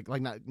few of them,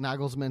 like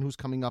Nagelsmann, who's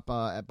coming up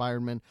at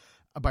Bayern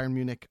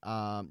Munich.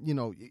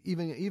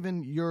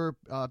 Even your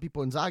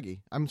people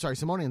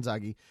Simone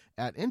Inzaghi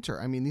at Inter.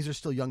 I mean, these are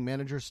still young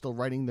managers, still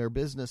writing their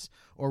business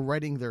or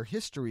writing their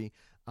history.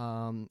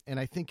 And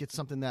I think it's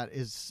something that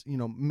is,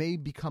 may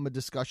become a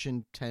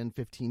discussion 10,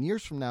 15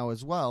 years from now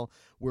as well,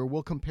 where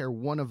we'll compare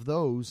one of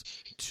those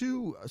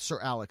to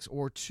Sir Alex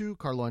or to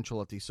Carlo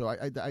Ancelotti. So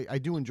I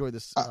do enjoy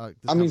this.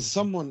 I mean,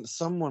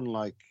 someone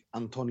like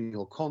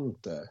Antonio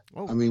Conte,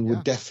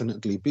 would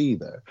definitely be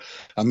there.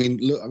 I mean,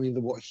 look,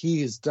 what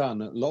he has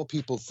done, a lot of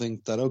people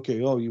think that,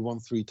 you won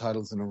 3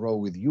 titles in a row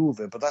with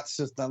Juve, but that's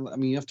just,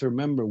 you have to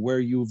remember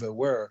where Juve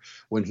were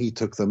when he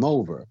took them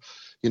over.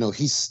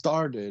 He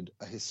started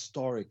a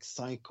historic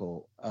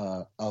cycle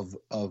of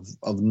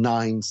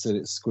 9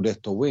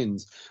 Scudetto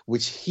wins,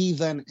 which he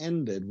then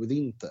ended with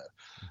Inter.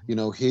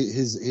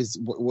 His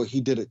what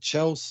he did at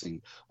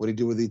Chelsea, what he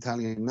did with the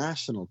Italian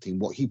national team,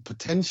 what he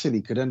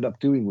potentially could end up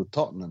doing with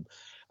Tottenham.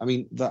 I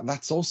mean,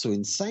 that's also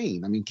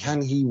insane. I mean,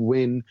 can he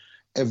win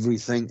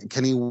everything?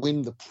 Can he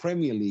win the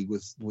Premier League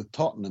with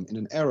Tottenham in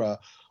an era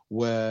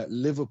where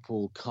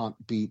Liverpool can't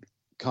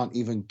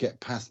even get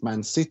past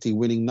Man City,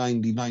 winning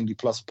 90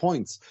 plus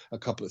points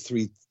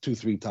two,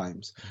 3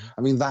 times.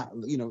 I mean, that,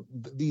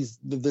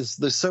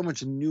 there's so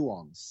much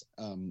nuance,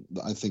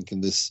 I think,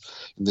 in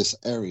this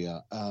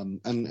area.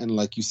 And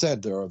like you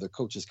said, there are other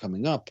coaches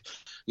coming up.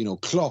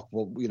 Klopp,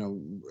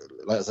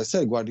 as I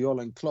said,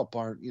 Guardiola and Klopp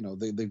aren't,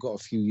 they've got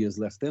a few years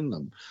left in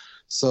them.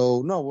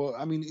 So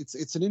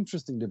it's an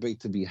interesting debate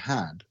to be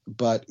had,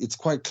 but it's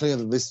quite clear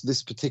that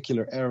this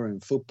particular era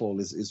in football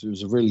is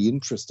a really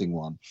interesting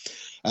one,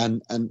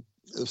 and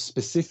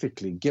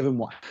specifically given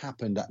what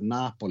happened at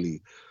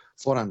Napoli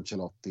for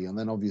Ancelotti, and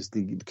then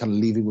obviously kind of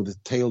leaving with his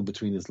tail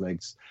between his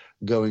legs,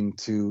 going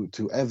to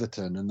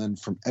Everton, and then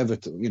from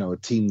Everton, a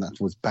team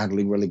that was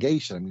battling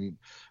relegation. I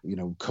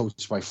mean,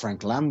 coached by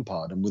Frank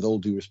Lampard, and with all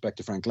due respect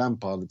to Frank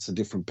Lampard, it's a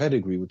different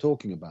pedigree we're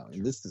talking about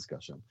in this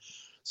discussion.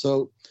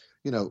 So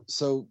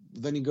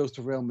then he goes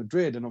to Real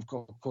Madrid, and of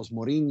course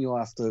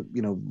Mourinho, after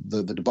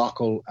the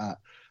debacle at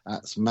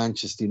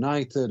Manchester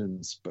United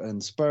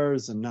and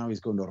Spurs, and now he's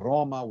going to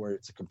Roma, where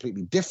it's a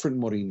completely different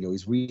Mourinho.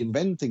 He's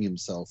reinventing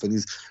himself, and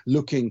he's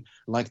looking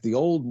like the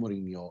old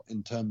Mourinho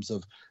in terms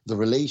of the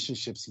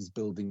relationships he's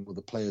building with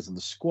the players in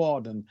the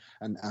squad, and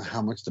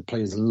how much the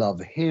players love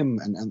him,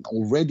 and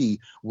already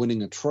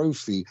winning a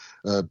trophy.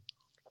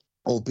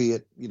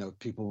 Albeit,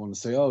 people want to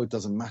say, it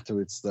doesn't matter,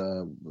 it's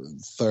the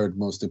 3rd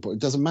most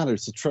important. It doesn't matter,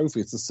 it's a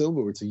trophy, it's a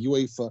silver, it's a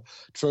UEFA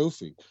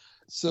trophy.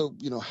 So,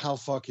 how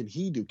far can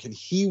he do? Can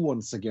he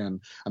once again,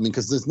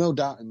 because there's no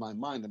doubt in my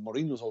mind that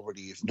Mourinho's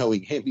already, if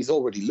knowing him, he's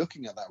already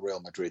looking at that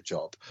Real Madrid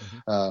job.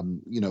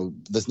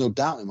 There's no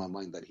doubt in my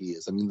mind that he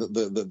is. I mean,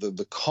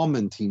 the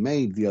comment he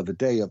made the other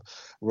day of,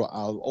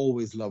 I'll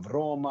always love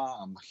Roma,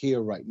 I'm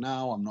here right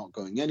now, I'm not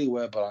going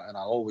anywhere, and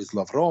I'll always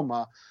love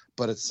Roma,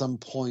 but at some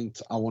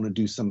point I want to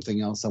do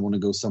something else, I want to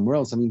go somewhere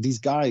else. I mean, these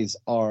guys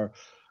are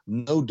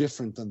no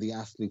different than the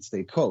athletes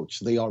they coach.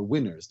 They are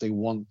winners. They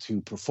want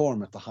to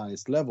perform at the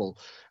highest level.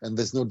 And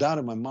there's no doubt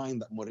in my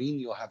mind that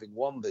Mourinho, having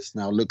won this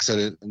now, looks at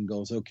it and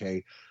goes,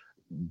 okay,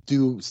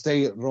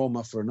 stay at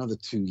Roma for another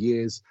 2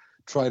 years,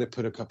 try to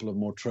put a couple of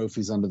more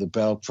trophies under the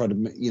belt, try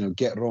to,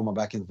 get Roma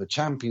back into the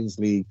Champions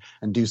League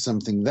and do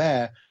something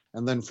there.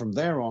 And then from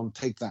there on,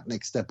 take that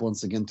next step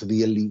once again to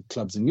the elite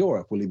clubs in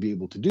Europe. Will he be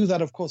able to do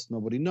that? Of course,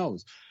 nobody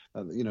knows.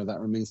 That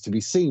remains to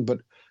be seen.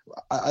 But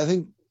I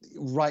think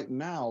right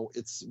now,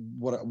 it's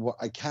what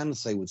I can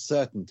say with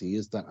certainty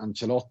is that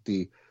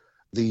Ancelotti,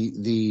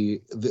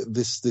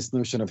 this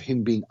notion of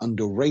him being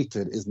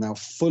underrated is now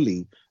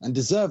fully and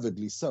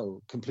deservedly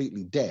so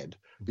completely dead,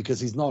 because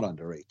he's not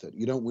underrated.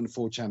 You don't win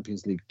 4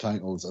 Champions League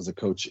titles as a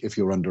coach if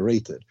you're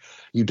underrated.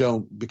 You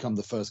don't become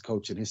the first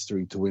coach in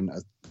history to win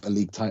a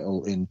league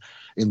title in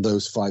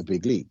those 5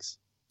 big leagues.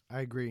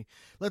 I agree.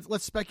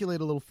 Let's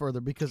speculate a little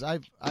further, because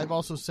I've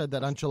also said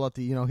that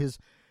Ancelotti,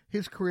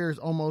 his career is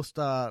almost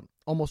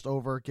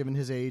over given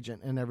his age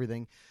and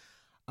everything.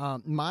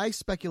 My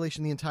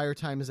speculation the entire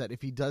time is that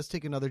if he does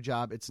take another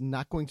job, it's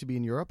not going to be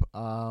in Europe.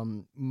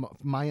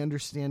 My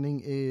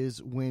understanding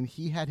is when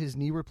he had his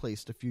knee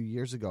replaced a few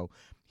years ago,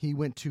 he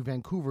went to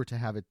Vancouver to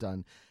have it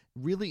done.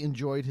 Really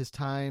enjoyed his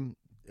time.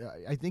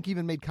 I think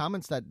even made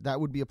comments that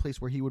would be a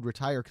place where he would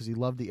retire because he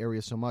loved the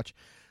area so much.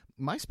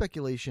 My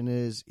speculation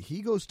is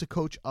he goes to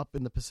coach up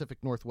in the Pacific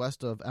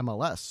Northwest of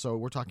MLS. So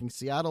we're talking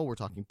Seattle, we're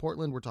talking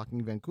Portland, we're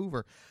talking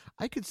Vancouver.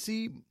 I could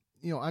see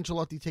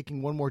Ancelotti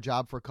taking one more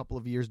job for a couple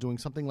of years, doing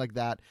something like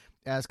that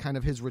as kind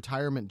of his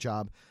retirement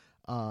job,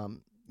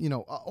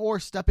 or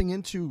stepping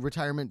into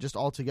retirement just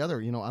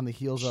altogether, on the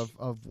heels of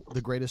one of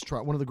the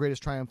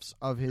greatest triumphs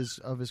of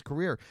his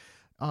career.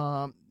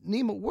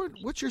 Nima,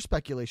 what's your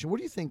speculation? What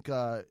do you think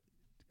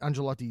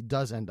Ancelotti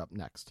does end up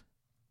next?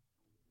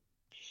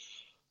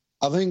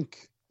 I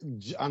think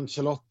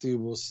Ancelotti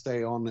will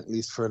stay on at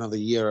least for another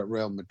year at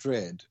Real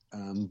Madrid,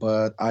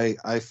 but I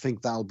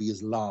think that'll be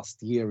his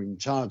last year in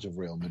charge of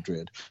Real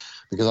Madrid,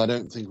 because I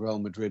don't think Real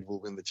Madrid will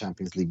win the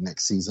Champions League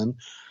next season.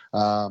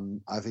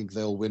 I think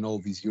they'll win all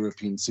these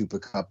European Super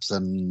Cups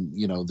and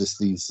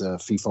these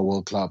FIFA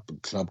World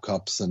Club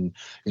Cups and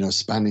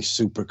Spanish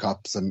Super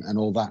Cups and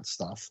all that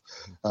stuff.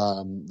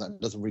 That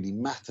doesn't really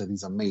matter.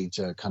 These are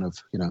major kind of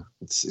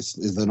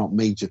they're not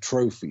major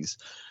trophies.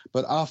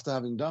 But after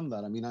having done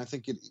that, I mean, I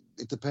think it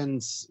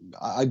depends.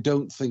 I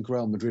don't think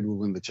Real Madrid will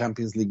win the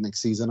Champions League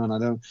next season, and I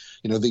don't.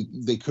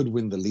 They could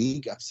win the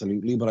league,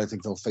 absolutely, but I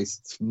think they'll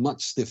face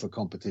much stiffer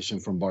competition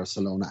from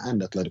Barcelona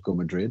and Atletico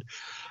Madrid.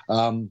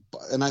 And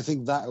I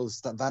think that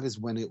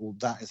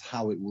is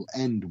how it will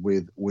end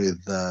with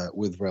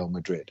Real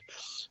Madrid.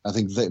 I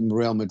think that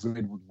Real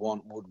Madrid would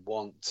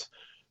want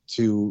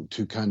to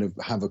kind of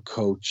have a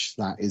coach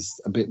that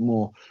is a bit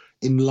more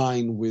in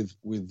line with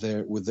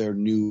their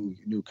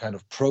new kind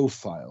of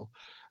profile.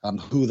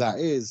 Who that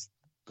is,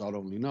 God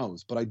only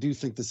knows. But I do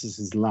think this is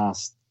his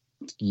last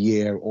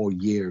year or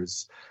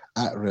years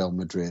at Real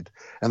Madrid.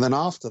 And then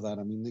after that,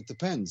 I mean, it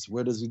depends.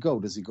 Where does he go?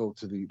 Does he go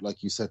to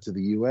like you said, to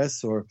the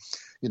US, or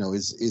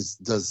does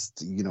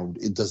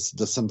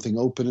something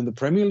open in the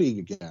Premier League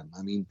again?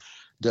 I mean,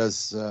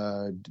 does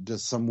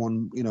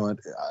someone, at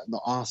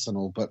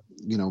Arsenal, but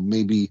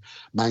maybe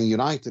Man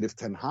United, if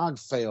Ten Hag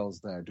fails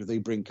there, do they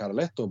bring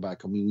Carletto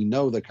back? I mean, we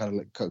know that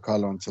Carlo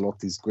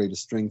Ancelotti's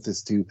greatest strength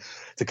is to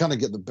kind of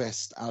get the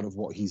best out of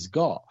what he's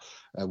got.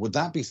 Would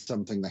that be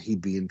something that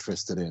he'd be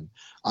interested in?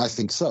 I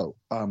think so.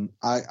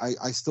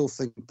 I still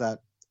think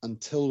that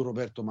until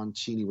Roberto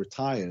Mancini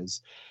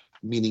retires,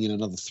 meaning in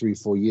another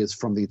 3-4 years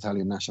from the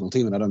Italian national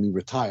team, and I don't mean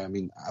retire, I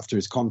mean after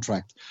his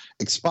contract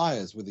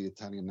expires with the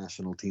Italian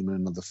national team in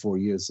another 4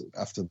 years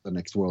after the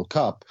next World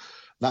Cup,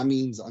 that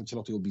means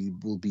Ancelotti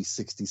will be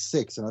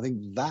 66. And I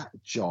think that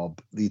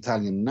job, the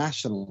Italian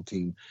national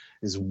team,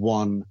 is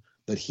one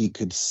that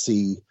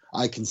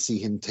I can see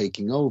him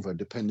taking over,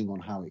 depending on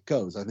how it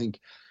goes. I think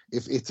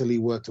if Italy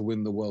were to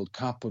win the World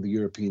Cup or the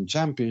European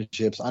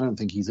Championships, I don't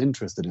think he's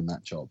interested in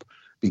that job,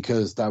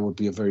 because that would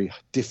be a very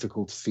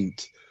difficult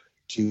feat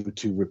to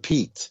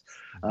repeat.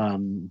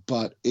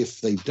 But if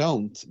they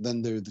don't,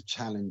 then the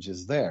challenge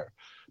is there.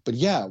 But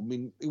yeah, I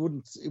mean, it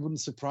wouldn't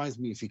surprise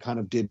me if he kind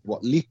of did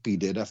what Lippi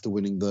did after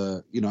winning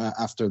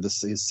after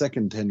his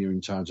second tenure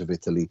in charge of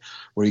Italy,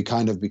 where he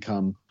kind of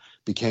became,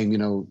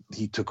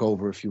 he took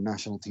over a few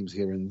national teams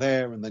here and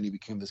there, and then he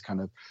became this kind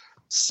of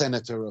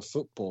senator of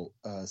football,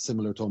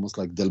 similar to almost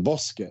like Del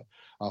Bosque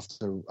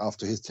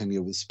after his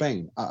tenure with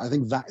Spain. I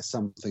think that is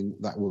something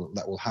that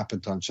will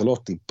happen to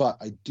Ancelotti, but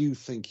I do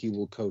think he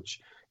will coach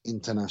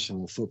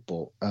international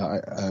football,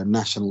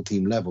 national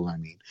team level. I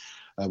mean,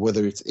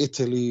 whether it's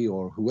Italy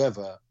or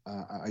whoever,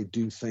 I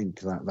do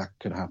think that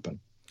could happen.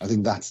 I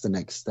think that's the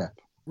next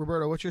step.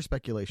 Roberto, what's your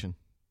speculation?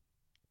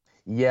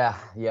 Yeah,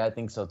 I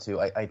think so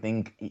too. I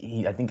think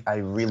I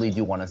really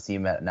do want to see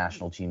him at a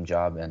national team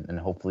job, and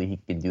hopefully he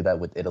can do that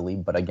with Italy.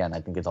 But again,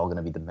 I think it's all going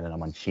to be dependent on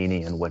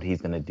Mancini and what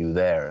he's going to do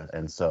there.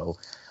 And so,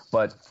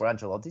 but for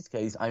Ancelotti's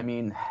case, I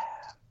mean,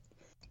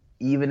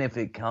 even if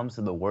it comes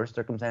to the worst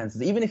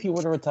circumstances, even if he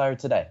were to retire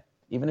today,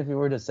 even if you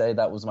were to say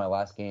that was my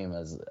last game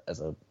as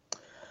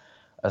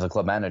a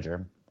club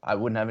manager, I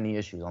wouldn't have any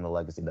issues on the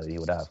legacy that he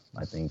would have.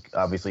 I think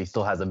obviously he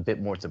still has a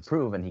bit more to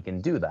prove, and he can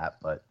do that.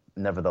 But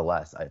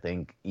nevertheless, I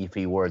think if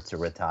he were to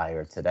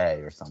retire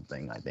today or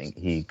something, I think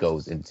he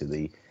goes into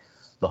the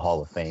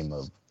Hall of Fame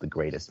of the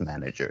greatest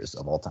managers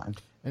of all time.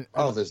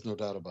 There's no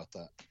doubt about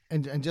that.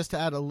 And just to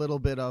add a little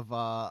bit of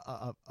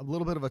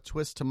a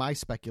twist to my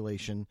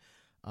speculation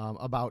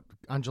about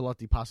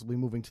Ancelotti possibly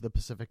moving to the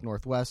Pacific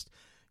Northwest,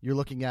 you're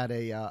looking at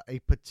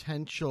a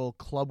potential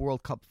Club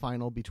World Cup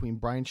final between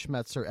Brian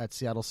Schmetzer at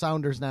Seattle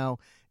Sounders now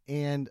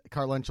and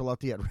Carlo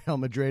Ancelotti at Real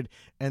Madrid,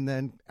 and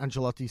then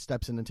Ancelotti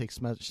steps in and takes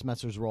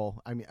Schmetzer's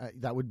role. I mean,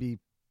 that would be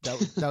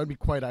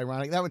quite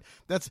ironic.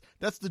 That's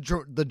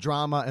the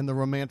drama and the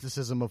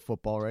romanticism of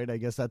football, right? I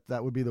guess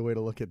that would be the way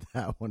to look at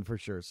that one for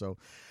sure. So,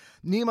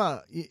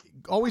 Nima,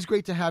 always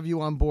great to have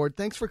you on board.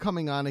 Thanks for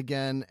coming on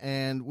again,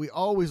 and we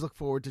always look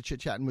forward to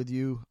chit-chatting with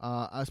you,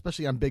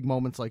 especially on big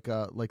moments like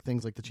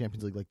things like the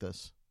Champions League like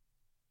this.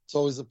 It's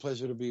always a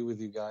pleasure to be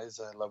with you guys.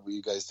 I love what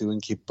you guys do, and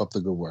keep up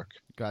the good work.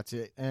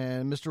 Gotcha.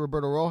 And Mr.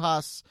 Roberto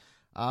Rojas,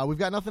 we've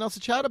got nothing else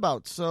to chat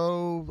about,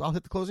 so I'll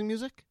hit the closing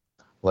music.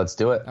 Let's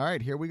do it. All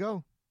right, here we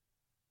go.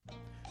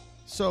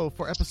 So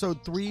for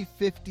episode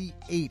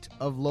 358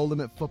 of Low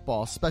Limit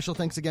Football, special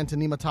thanks again to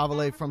Nima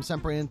Tavale from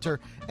Sempre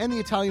Inter and the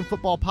Italian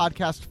Football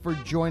Podcast for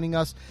joining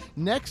us.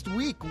 Next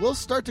week, we'll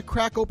start to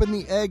crack open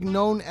the egg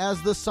known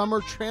as the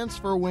summer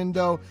transfer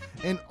window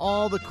and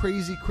all the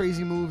crazy,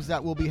 crazy moves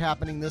that will be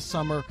happening this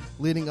summer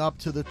leading up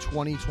to the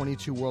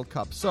 2022 World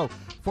Cup. So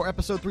for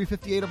episode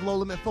 358 of Low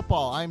Limit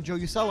Football, I'm Joe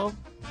Usello.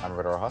 I'm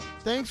Roberto Rojas.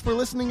 Thanks for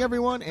listening,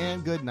 everyone,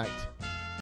 and good night.